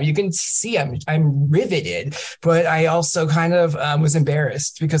still am. You can see I'm riveted, but I also kind of was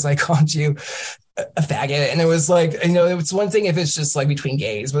embarrassed because I called you a faggot. And it was like, it's one thing if it's just like between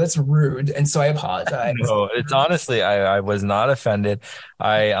gays, but that's rude. And so I apologize. No, it's honestly, I was not offended.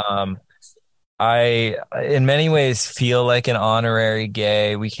 I in many ways feel like an honorary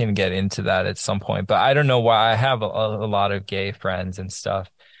gay. We can get into that at some point, but I don't know why. I have a lot of gay friends and stuff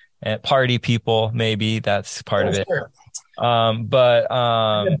and party people. Maybe that's part of it. Sure. But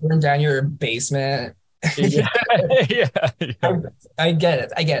burn down your basement. Yeah, yeah, I, yeah. I get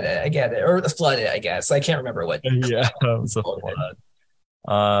it. I get it. I get it. Or flooded, I guess. I can't remember what Yeah, it was a flooded.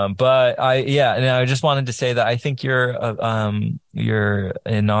 flood. But yeah, and I just wanted to say that I think your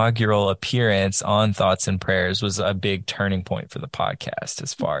inaugural appearance on Thoughts and Prayers was a big turning point for the podcast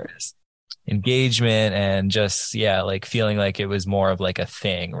as far as engagement and just, yeah, like feeling like it was more of like a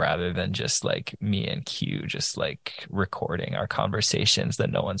thing rather than just like me and Q just like recording our conversations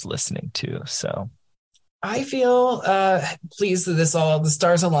that no one's listening to. So I feel pleased that this all the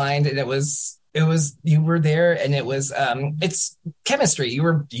stars aligned and it was you were there and it was it's chemistry.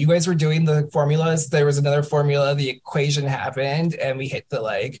 You guys were doing the formulas. There was another formula, the equation happened, and we hit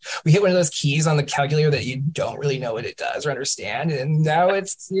one of those keys on the calculator that you don't really know what it does or understand. And now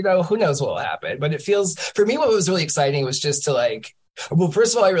it's, who knows what will happen. But it feels for me what was really exciting was just to like well,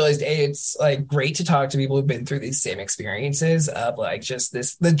 first of all, I realized it's like great to talk to people who've been through these same experiences of like just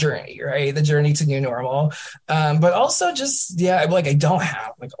the journey, right? The journey to new normal. But also just, yeah, like I don't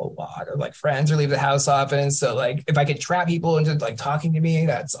have like a lot of like friends or leave the house often. So like if I could trap people into like talking to me,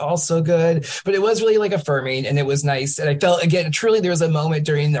 that's also good. But it was really like affirming and it was nice. And I felt again, truly there was a moment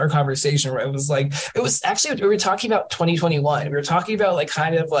during our conversation where it was like, it was actually, we were talking about 2021. We were talking about like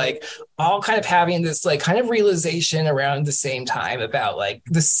kind of like all kind of having this like kind of realization around the same time about like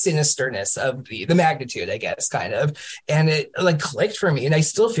the sinisterness of the magnitude, I guess, kind of. And it like clicked for me. And I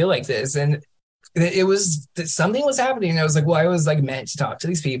still feel like this. And it was something was happening. And I was like, well, I was like meant to talk to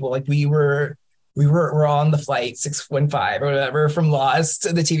these people. Like we're on the flight 615 or whatever from Lost,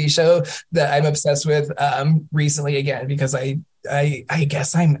 the TV show that I'm obsessed with recently again because I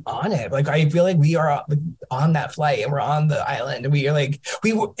guess I'm on it. Like I feel like we are on that flight and we're on the island and we are like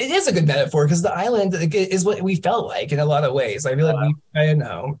it is a good metaphor because the island is what we felt like in a lot of ways. I feel like I don't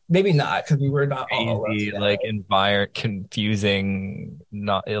know, maybe not because we were not all alone crazy, together. like confusing,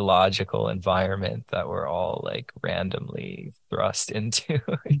 not illogical environment that we're all like randomly thrust into.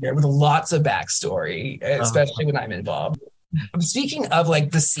 Yeah, with lots of backstory, Uh, especially when I'm involved. Speaking of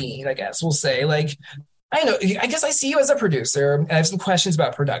like the scene, I guess we'll say like I know. I guess I see you as a producer. And I have some questions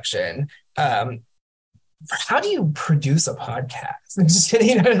about production. Um, how do you produce a podcast? I'm just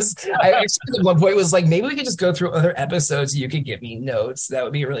kidding. I actually at one point was like, maybe we could just go through other episodes. You could give me notes. That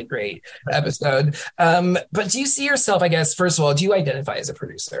would be a really great episode. But do you see yourself? I guess first of all, do you identify as a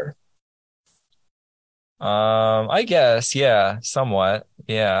producer? I guess, yeah, somewhat.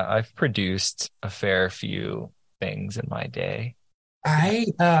 Yeah, I've produced a fair few things in my day.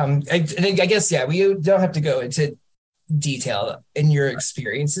 Yeah. I guess yeah. We don't have to go into detail in your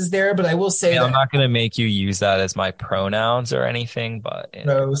experiences there, but I will I say mean, I'm that not going to make you use that as my pronouns or anything, but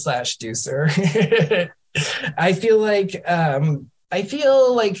pro slash deucer. I feel like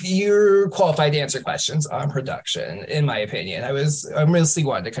you're qualified to answer questions on production, in my opinion. I'm really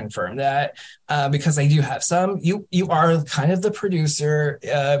wanted to confirm that because I do have some. You are kind of the producer.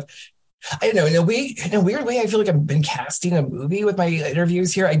 I don't know in a weird way. I feel like I've been casting a movie with my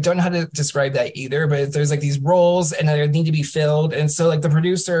interviews here. I don't know how to describe that either, but there's like these roles and they need to be filled, and so like the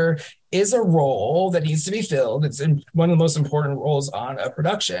producer is a role that needs to be filled. It's one of the most important roles on a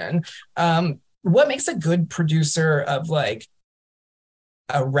production. What makes a good producer of like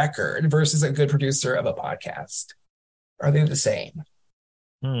a record versus a good producer of a podcast? Are they the same?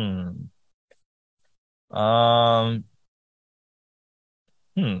 hmm. Um,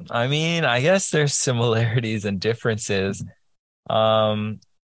 I mean, I guess there's similarities and differences. Um,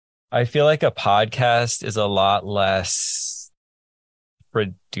 I feel like a podcast is a lot less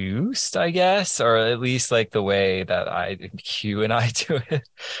produced, I guess, or at least like the way that Q and I do it.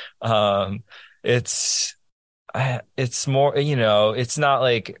 Um, it's it's more, it's not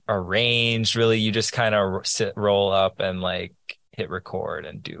like arranged really. You just kind of roll up and like hit record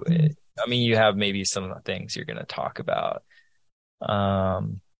and do it. I mean, you have maybe some things you're going to talk about.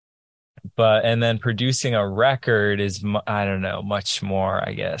 Um, but and then producing a record is, I don't know, much more,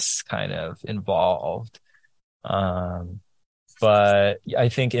 I guess, kind of involved. Um, but I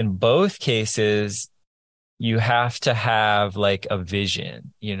think in both cases, you have to have like a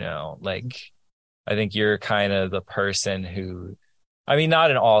vision, like I think you're kind of the person who, I mean,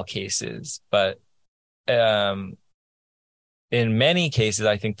 not in all cases, but um, in many cases,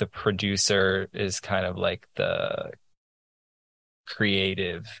 I think the producer is kind of like the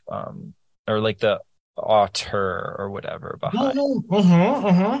creative, or like the auteur or whatever behind. Mm-hmm, mm-hmm,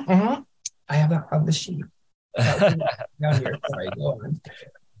 mm-hmm, mm-hmm. I have that on the sheet. That was down here. Sorry, go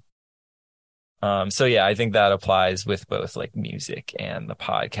on. So yeah, I think that applies with both like music and the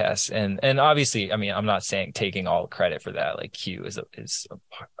podcast. And obviously, I mean, I'm not saying taking all credit for that. Like Q is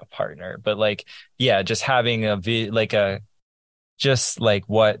a partner, but like, yeah, just having like just like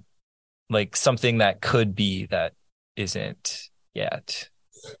what like something that could be that isn't yet.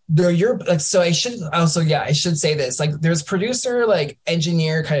 No, you're like, so I should also, yeah, I should say this. Like, there's producer, like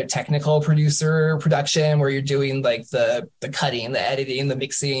engineer, kind of technical producer production where you're doing like the cutting, the editing, the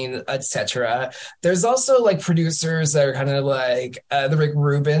mixing, etc. There's also like producers that are kind of like the Rick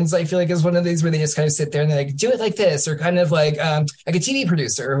Rubins, I feel like is one of these where they just kind of sit there and they like do it like this, or kind of like a TV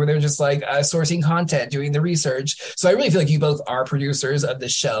producer where they're just like sourcing content, doing the research. So I really feel like you both are producers of the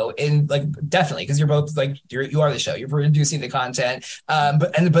show, and like definitely because you're both like you are the show, you're producing the content.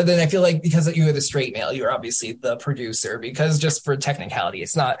 But then I feel like because you are the straight male, you're obviously the producer, because just for technicality,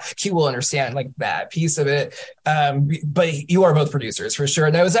 it's not, he will understand like that piece of it. But you are both producers for sure.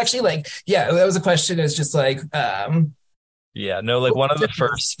 And I was actually like, yeah, that was a question. It's just like, Yeah, no, like one of the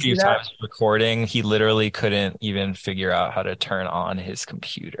first few times recording, he literally couldn't even figure out how to turn on his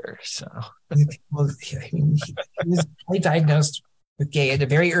computer. So, well, I mean, he was probably diagnosed with gay at a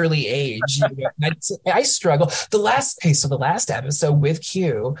very early age. You know, I struggle. So the last episode with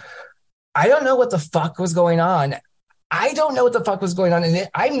Q, I don't know what the fuck was going on. I don't know what the fuck was going on. And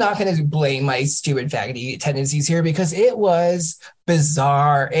I'm not going to blame my stupid faggoty tendencies here because it was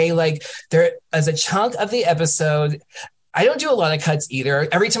bizarre. Like there as a chunk of the episode, I don't do a lot of cuts either.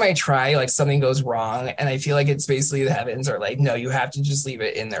 Every time I try, like something goes wrong. And I feel like it's basically the heavens are like, no, you have to just leave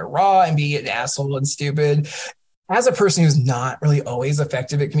it in there raw and be an asshole and stupid. As a person who's not really always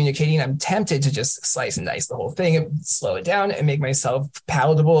effective at communicating, I'm tempted to just slice and dice the whole thing and slow it down and make myself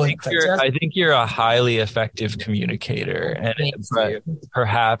palatable. I think you're a highly effective communicator, and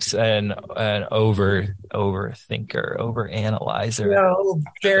perhaps an overthinker, overanalyzer. No,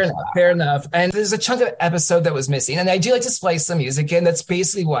 fair enough. And there's a chunk of episode that was missing, and I do like to splice some music in. That's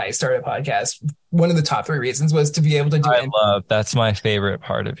basically why I started a podcast. One of the top 3 reasons was to be able to do. That's my favorite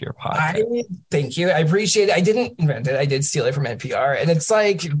part of your podcast. Thank you. I appreciate it. I didn't invent it. I did steal it from NPR, and it's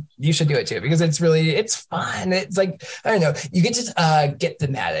like you should do it too because it's fun. It's like I don't know. You get to get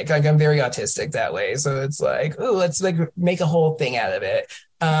thematic. Like I'm very autistic that way, so it's like oh, let's like make a whole thing out of it.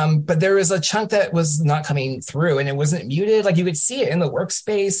 But there was a chunk that was not coming through and it wasn't muted. Like you could see it in the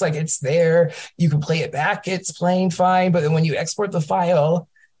workspace, like it's there. You can play it back. It's playing fine. But then when you export the file,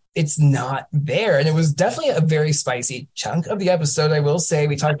 it's not there. And it was definitely a very spicy chunk of the episode. I will say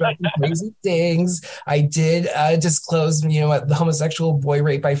we talked about some crazy things. I did disclose, the homosexual boy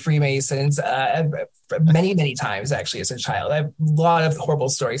rape by Freemasons many, many times actually as a child. I have a lot of horrible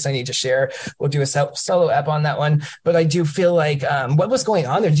stories I need to share. We'll do a solo ep on that one. But I do feel like what was going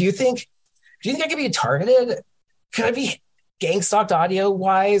on there? Do you think I could be targeted? Could I be gang stalked audio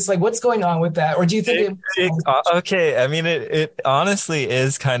wise? Like what's going on with that? Or do you think okay, I mean it honestly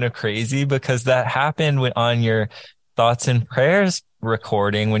is kind of crazy because that happened on your thoughts and prayers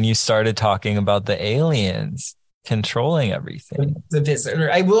recording when you started talking about the aliens controlling everything, the visitor.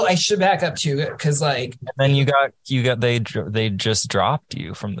 I should back up too because like and then they just dropped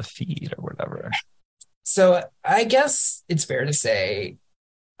you from the feed or whatever. So I guess it's fair to say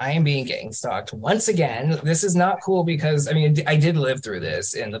I am being gang stalked once again. This is not cool because I mean I did live through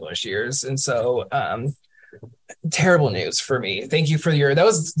this in the Bush years, and so terrible news for me. Thank you for that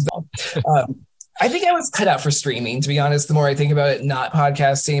was I think I was cut out for streaming, to be honest, the more I think about it, not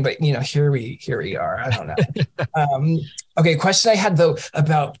podcasting, but here we are. I don't know. Okay, question I had though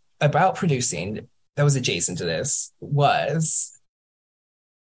about producing that was adjacent to this was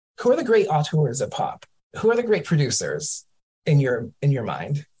who are the great auteurs of pop? Who are the great producers in your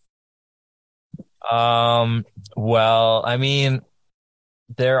mind? Well, I mean,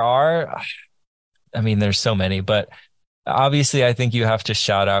 there's so many, but obviously I think you have to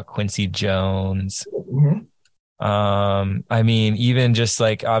shout out Quincy Jones. Mm-hmm. I mean, even just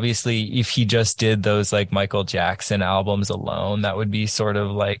like, obviously if he just did those like Michael Jackson albums alone, that would be sort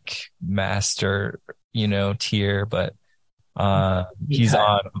of like master, tier, but he's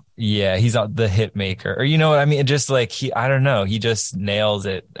on the hit maker, or what I mean? Just like I don't know, he just nails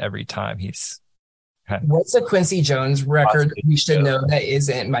it every time. What's a Quincy Jones record we should know that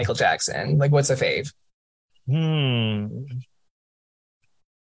isn't Michael Jackson? Like what's a fave?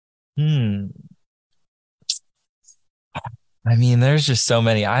 I mean, there's just so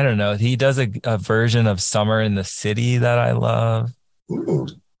many. I don't know. He does a version of Summer in the City that I love. Ooh.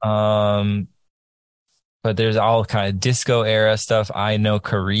 But there's all kind of disco era stuff. I know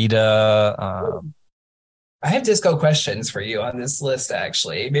Karita. I have disco questions for you on this list,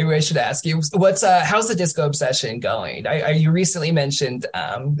 actually. Maybe I should ask you, how's the disco obsession going? You recently mentioned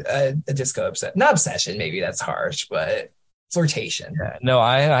a disco obsession. Not obsession, maybe that's harsh, but flirtation. Yeah, no,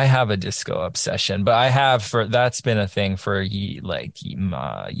 I have a disco obsession, but that's been a thing for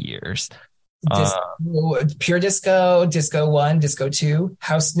years. Pure disco, disco 1, disco 2,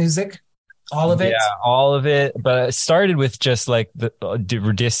 house music. All of it. Yeah, all of it. But it started with just like the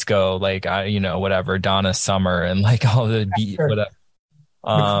disco, like I, whatever, Donna Summer and like all the beat, Sure. whatever.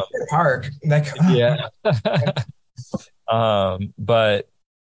 Um, McCarter Park. Like, yeah. Um, but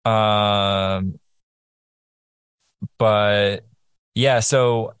um, but yeah, I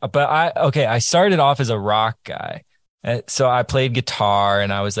started off as a rock guy. So I played guitar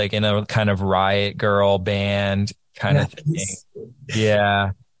and I was like in a kind of Riot Girl band kind of thing. nice.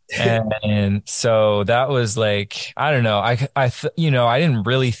 Yeah. And so that was like, I don't know. I didn't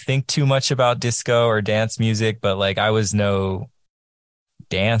really think too much about disco or dance music, but like I was no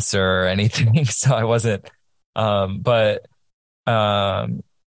dancer or anything. So I wasn't, but, um,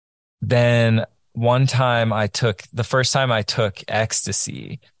 then the first time I took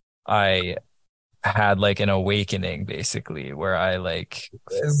ecstasy, I had like an awakening basically where I like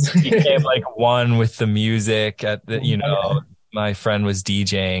became like one with the music at the, my friend was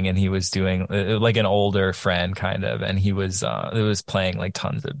DJing and he was doing like an older friend kind of, and it was playing like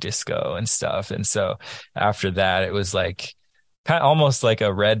tons of disco and stuff. And so after that, it was like kind of almost like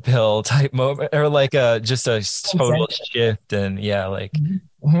a red pill type moment or like just a total shift. And yeah, like,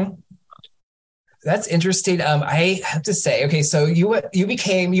 Mhm. That's interesting. I have to say, okay, so you're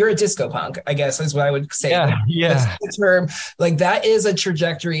a disco punk, I guess is what I would say. yeah, That's yeah. the term. Like that is a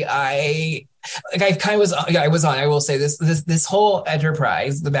trajectory I kind of was I was on. I will say this whole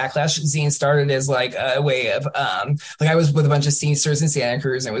enterprise, the Backlash zine started as like a way of like I was with a bunch of scenesters in Santa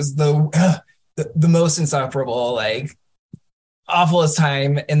Cruz, and it was the most insufferable, like awfulest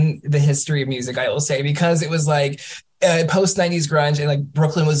time in the history of music, I will say, because it was like post 90s grunge, and like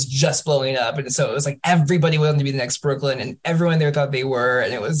Brooklyn was just blowing up, and so it was like everybody wanted to be the next Brooklyn, and everyone there thought they were,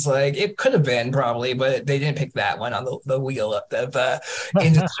 and it was like it could have been probably, but they didn't pick that one on the wheel of the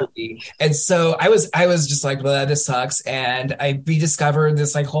industry. And so I was just like, well, this sucks, and I rediscovered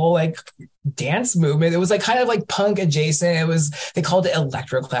this like whole like dance movement. It was like kind of like punk adjacent. It was, they called it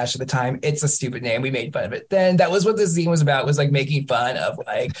Electroclash at the time. It's a stupid name. We made fun of it. Then that was what the zine was about, was like making fun of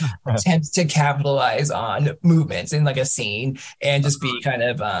like attempts to capitalize on movements in like a scene and just be kind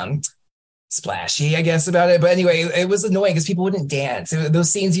of splashy, I guess, about it. But anyway, it was annoying because people wouldn't dance. Those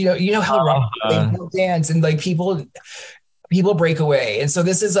scenes, you know how rock they don't dance, and like people break away. And so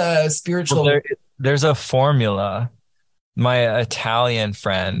this is a Well, spiritual. there's a formula. My Italian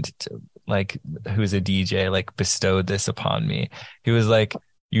friend, like who's a DJ, like bestowed this upon me. He was like,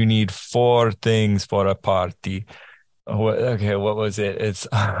 "You need four things for a party." Okay, what was it? It's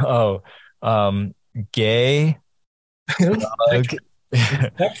gay, drug,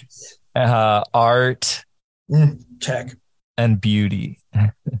 check. art, Check. and beauty.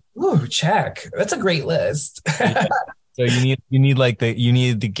 Ooh, check. That's a great list. Yeah. So you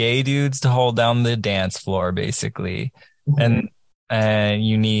need the gay dudes to hold down the dance floor, basically, Mhm. and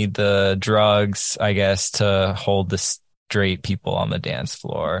you need the drugs, I guess, to hold the straight people on the dance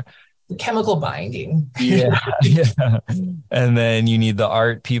floor. Chemical binding. Yeah, yeah. And then you need the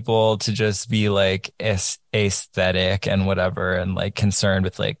art people to just be like aesthetic and whatever, and like concerned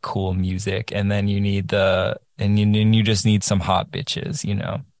with like cool music. And then and you just need some hot bitches, you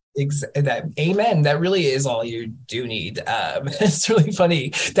know. That amen. That really is all you do need. It's really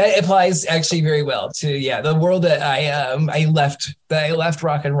funny. That applies actually very well to, yeah, the world that I left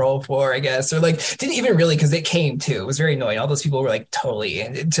rock and roll for, I guess, or like didn't even really, because it came too. It was very annoying. All those people were like totally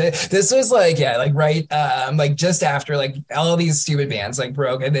into this. Was like, yeah, like right, like just after like all these stupid bands like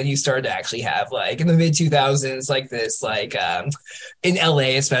broke, and then you started to actually have like in the mid 2000s like this like in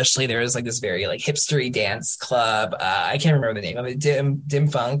LA especially, there was like this very like hipstery dance club. I can't remember the name of it. Dim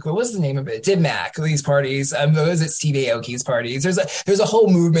Funk. What was the name of it? Dim Mac. These parties. What was it? Steve Aoki's parties. There's a whole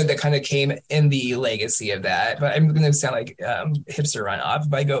movement that kind of came in the legacy of that. But I'm going to sound like hipster runoff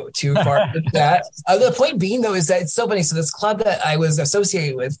if I go too far with that. The point being though is that it's so funny. So this club that I was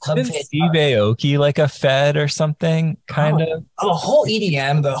associated with, Club Isn't Fit. Steve Aoki like a Fed or something, kind of? The whole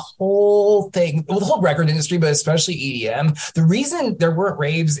EDM, the whole thing, well, the whole record industry, but especially EDM. The reason there weren't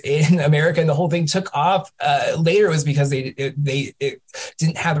raves in America and the whole thing took off later was because they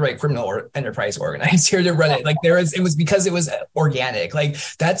didn't have the right criminal enterprise organized here to run it. Like it was because it was organic. Like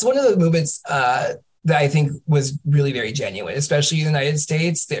that's one of the movements that I think was really very genuine, especially in the United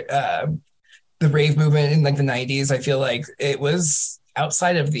States. The rave movement in like the 90s, I feel like it was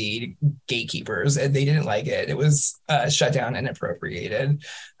outside of the gatekeepers, and they didn't like it. It was shut down and appropriated.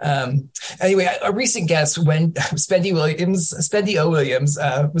 Anyway, a recent guest, when Spendy O. Williams,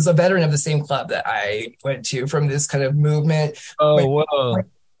 was a veteran of the same club that I went to from this kind of movement. Oh, whoa.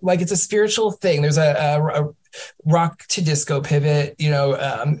 Like it's a spiritual thing. There's a rock to disco pivot,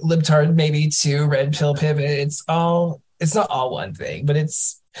 libtard maybe to red pill pivot. It's not all one thing, but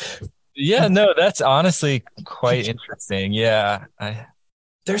it's Yeah, no, that's honestly quite interesting. Yeah.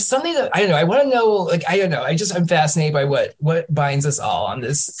 There's something that I don't know. I want to know, like, I don't know. I'm fascinated by what binds us all on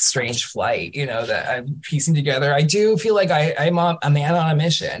this strange flight, that I'm piecing together. I do feel like I'm a man on a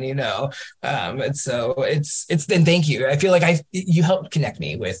mission, and so it's then thank you. I feel like you helped connect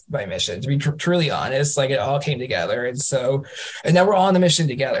me with my mission. To be truly honest, like it all came together, and now we're all on the mission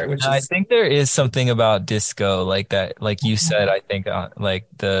together, which I is think there is something about disco like that, like you said, I think like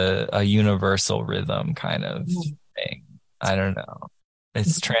a universal rhythm kind of thing. I don't know.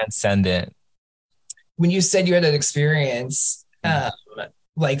 It's transcendent. when you said you had an experience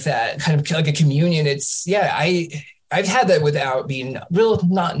like that, kind of like a communion. It's yeah, I've had that without being real,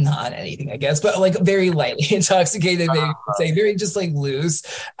 not anything, I guess, but like very lightly intoxicated. They would say very just like loose.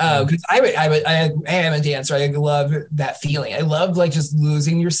 Because I am a dancer. I love that feeling. I love like just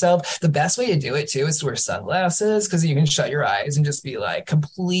losing yourself. The best way to do it too is to wear sunglasses because you can shut your eyes and just be like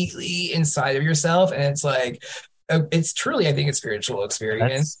completely inside of yourself, and it's like it's truly, I think, a spiritual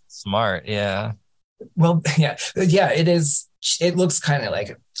experience. That's smart. Yeah. Well, yeah, it is. It looks kind of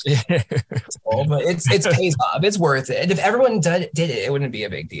like, but it's pays off. It's worth it. And if everyone did it, it wouldn't be a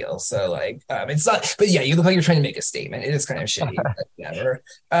big deal. So like, it's not. But yeah, you look like you're trying to make a statement. It is kind of shitty. But never.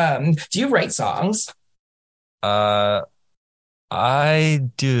 Do you write songs? Uh, I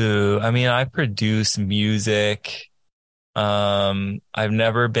do. I mean, I produce music. I've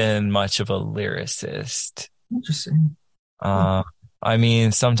never been much of a lyricist. Interesting. Uh, I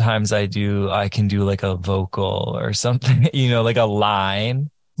mean, sometimes I can do like a vocal or something, like a line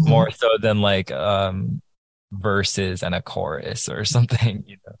Mhm. more so than like verses and a chorus or something,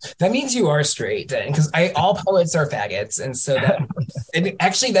 That means you are straight then, because I all poets are faggots, and so that and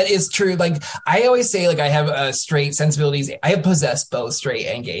actually that is true. Like I always say, like I have straight sensibilities. I have possessed both straight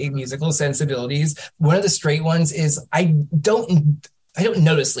and gay musical sensibilities. One of the straight ones is I don't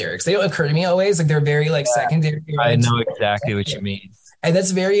notice lyrics. They don't occur to me always. Like they're very like secondary. I know exactly what you mean. And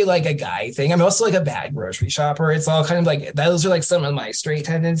that's very like a guy thing. I'm also like a bad grocery shopper. It's all kind of like those are like some of my straight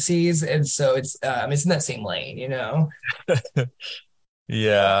tendencies. And so it's in that same lane.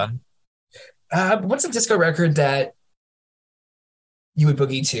 Yeah. What's a disco record that you would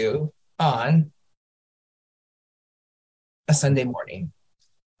boogie to on a Sunday morning?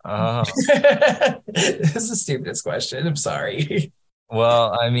 Uh, This is the stupidest question. I'm sorry.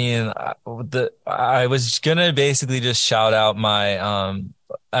 well, I mean, I was gonna basically just shout out my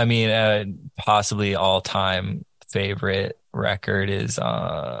I mean, possibly all time favorite record is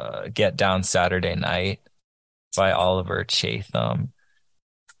Get Down Saturday Night by Oliver Chatham.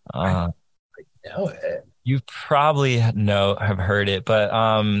 I Uh, know it. you probably have heard it, but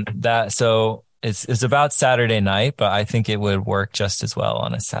that so it's about Saturday night, but I think it would work just as well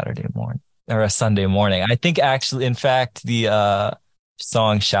on a Saturday morning or a Sunday morning. I think actually, in fact, the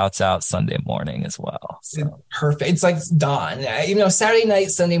song shouts out Sunday morning as well. So Perfect. It's like dawn. Saturday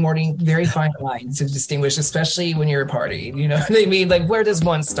night, Sunday morning, very fine line to distinguish, especially when you're a party. You know what I mean? Like, where does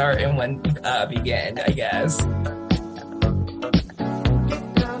one start and when begin, I guess.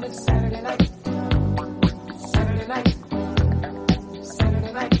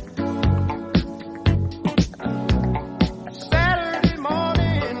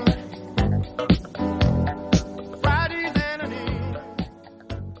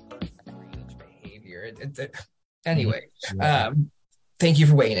 Anyway, thank you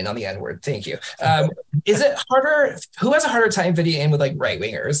for weighing in on the N word. Thank you. Is it harder? Who has a harder time fitting in with like right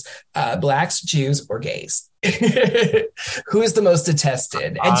wingers, blacks, Jews, or gays? Who is the most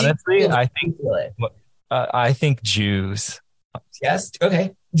detested? honestly, I I think Jews. yes.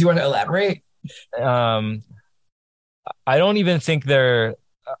 Okay. Do you want to elaborate? Um, I don't even think they're.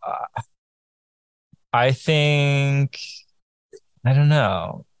 I think I don't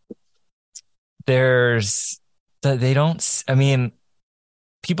know. There's they don't. I mean,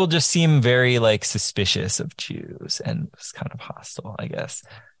 people just seem very like suspicious of Jews and it's kind of hostile, I guess.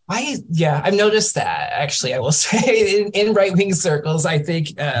 I've noticed that actually. I will say in right wing circles, I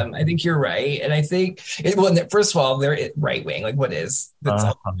think you're right, and I think first of all, they're right wing. Like, what is that's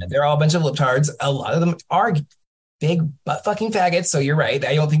Uh, all, they're all a bunch of libtards. A lot of them are big butt fucking faggots. So you're right.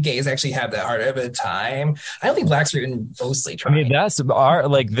 I don't think gays actually have that hard of a time. I don't think blacks are even mostly I mean, trying. that's our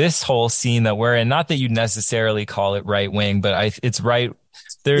like this whole scene that we're in. Not that you necessarily call it right wing, but it's right. Yeah,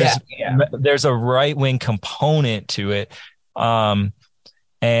 There's yeah. there's a right wing component to it,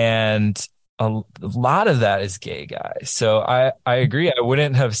 and a lot of that is gay guys. So I agree. I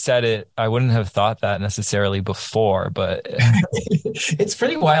wouldn't have said it. I wouldn't have thought that necessarily before, but It's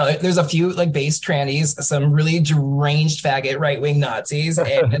pretty wild. There's a few like base trannies, some really deranged faggot right-wing Nazis,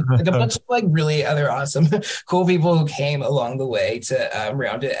 and like a bunch of like really other awesome, cool people who came along the way to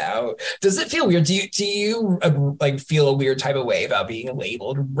round it out. Does it feel weird? Do you like feel a weird type of way about being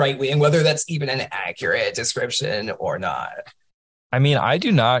labeled right-wing, whether that's even an accurate description or not? I mean, I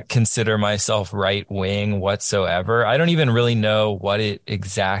do not consider myself right wing whatsoever. I don't even really know what it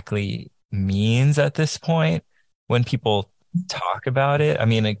exactly means at this point when people talk about it. I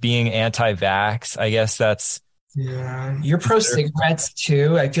mean, like being anti-vax, I guess that's Yeah, you're pro cigarettes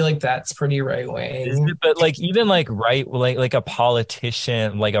too. I feel like that's pretty right is wing. it, but like even like like a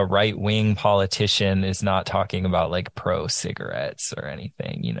politician, like a right wing politician is not talking about like pro cigarettes or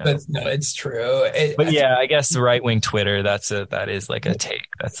anything, you know. But no, it's true. But yeah, I guess the right wing Twitter, that is like a take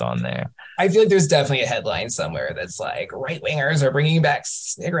that's on there. I feel like there's definitely a headline somewhere that's like right wingers are bringing back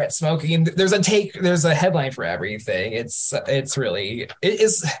cigarette smoking. There's a headline for everything. It's really it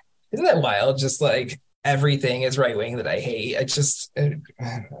is isn't that wild? Just like everything is right wing that I hate.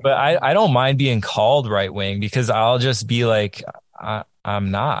 But I don't mind being called right wing because I'll just be like,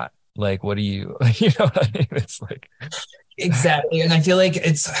 I'm not. Like, what do you, you know what I mean? It's like, exactly. And I feel like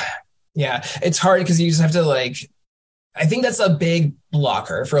yeah, it's hard because you just have to like I think that's a big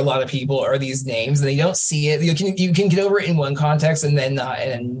blocker for a lot of people are these names and they don't see it. You can get over it in one context and then not in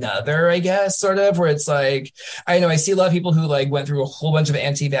another, I guess, sort of, where it's like, I know I see a lot of people who like went through a whole bunch of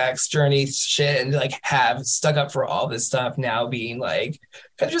anti-vax journey shit and like have stuck up for all this stuff now being like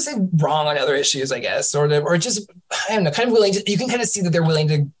kind of just like wrong on other issues, I guess, sort of, or just, I don't know, kind of willing to, you can kind of see that they're willing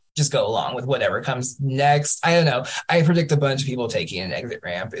to just go along with whatever comes next. I don't know. I predict a bunch of people taking an exit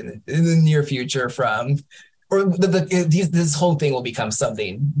ramp in the near future from or this whole thing will become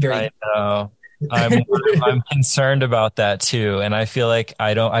something very. I know. I'm I'm concerned about that too. And I feel like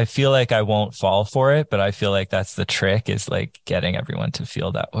I won't fall for it, but I feel like that's the trick is like getting everyone to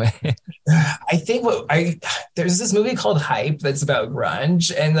feel that way. I think there's this movie called Hype that's about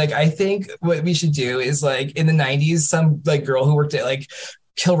grunge. And like I think what we should do is like in the 90s, some like girl who worked at like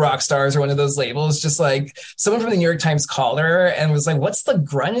Kill Rock Stars or one of those labels, just like someone from the New York Times called her and was like, what's the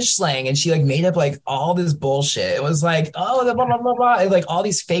grunge slang? And she like made up like all this bullshit. It was like, oh, the blah, blah, blah, blah, and like all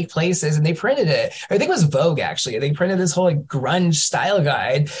these fake places. And they printed it. I think it was Vogue, actually. They printed this whole like grunge style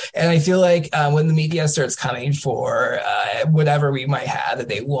guide. And I feel like when the media starts coming for whatever we might have that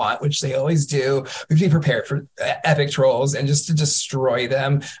they want, which they always do, we have to be prepared for epic trolls and just to destroy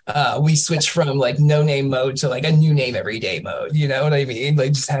them. We switch from like no name mode to like a new name every day mode. You know what I mean?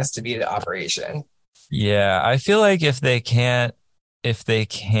 Like just has to be an operation. Yeah, I feel like if they can't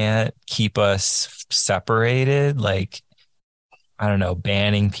keep us separated, like I don't know,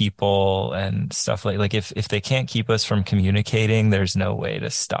 banning people and stuff like if they can't keep us from communicating, there's no way to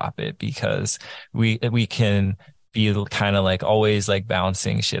stop it because we can be kind of like always like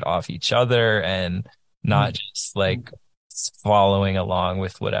bouncing shit off each other and not just like following along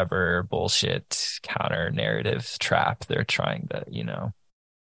with whatever bullshit counter narrative trap they're trying to, you know.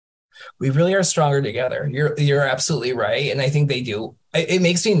 We really are stronger together. You're absolutely right, and I think they do. It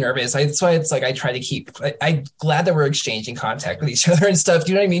makes me nervous. That's why it's like I try to keep. I'm glad that we're exchanging contact with each other and stuff.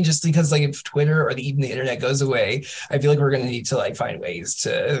 Do you know what I mean? Just because like if Twitter or even the internet goes away, I feel like we're going to need to like find ways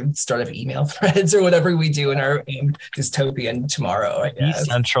to start up email threads or whatever we do in our dystopian tomorrow. I guess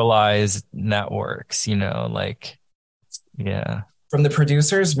Decentralized networks, you know, like yeah. From the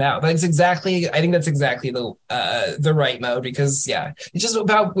producer's mouth. I think that's exactly the right mode because yeah, it's just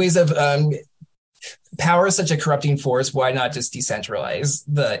about ways of power is such a corrupting force. Why not just decentralize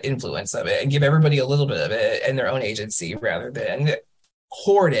the influence of it and give everybody a little bit of it and their own agency rather than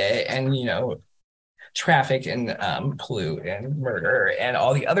hoard it and traffic and pollute and murder and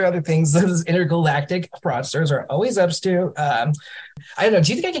all the other things those intergalactic fraudsters are always up to. I don't know.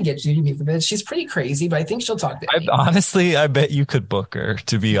 Do you think I can get Judy Mikovits? She's pretty crazy, but I think she'll talk to me. Honestly, I bet you could book her,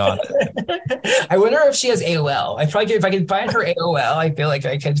 to be honest. I wonder if she has AOL. If I can find her AOL, I feel like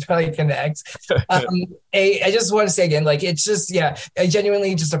I could probably connect. I just want to say again, like, it's just, yeah, I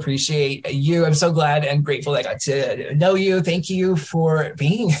genuinely just appreciate you. I'm so glad and grateful that I got to know you. Thank you for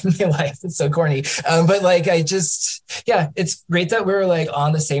being in my life. It's so corny. But like, it's great that we're like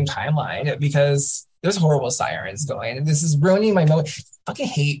on the same timeline because there's horrible sirens going and this is ruining my moment. I fucking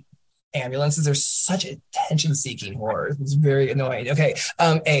hate ambulances are such attention-seeking horror. It's very annoying. Okay,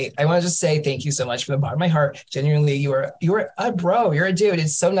 I want to just say thank you so much from the bottom of my heart. Genuinely, you are a bro. You're a dude.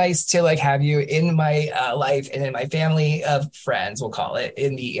 It's so nice to like have you in my life and in my family of friends. We'll call it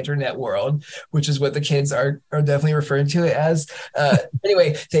in the internet world, which is what the kids are definitely referring to it as.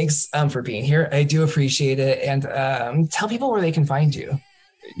 Anyway, thanks for being here. I do appreciate it, and tell people where they can find you.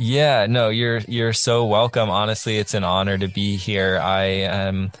 Yeah, no, you're so welcome. Honestly, it's an honor to be here. I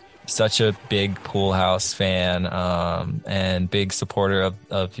am such a big Pool House fan, and big supporter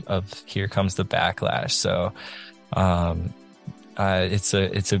of Here Comes the Backlash. So,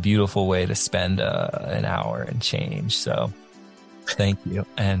 it's a beautiful way to spend an hour and change. So, thank you.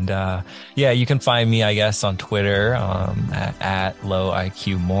 And yeah, you can find me, I guess, on Twitter at low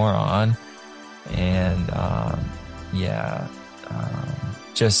IQ moron, and yeah.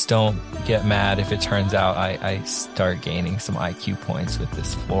 Just don't get mad if it turns out I start gaining some IQ points with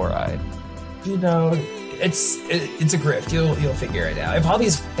this fluoride. You know, it's a grift. You'll figure it out. If all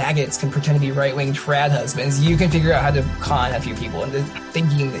these faggots can pretend to be right-wing trad husbands, you can figure out how to con a few people into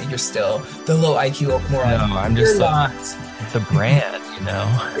thinking that you're still the low IQ moron. No, I'm just not the brand, you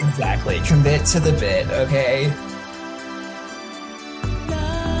know. Exactly. Commit to the bit, okay?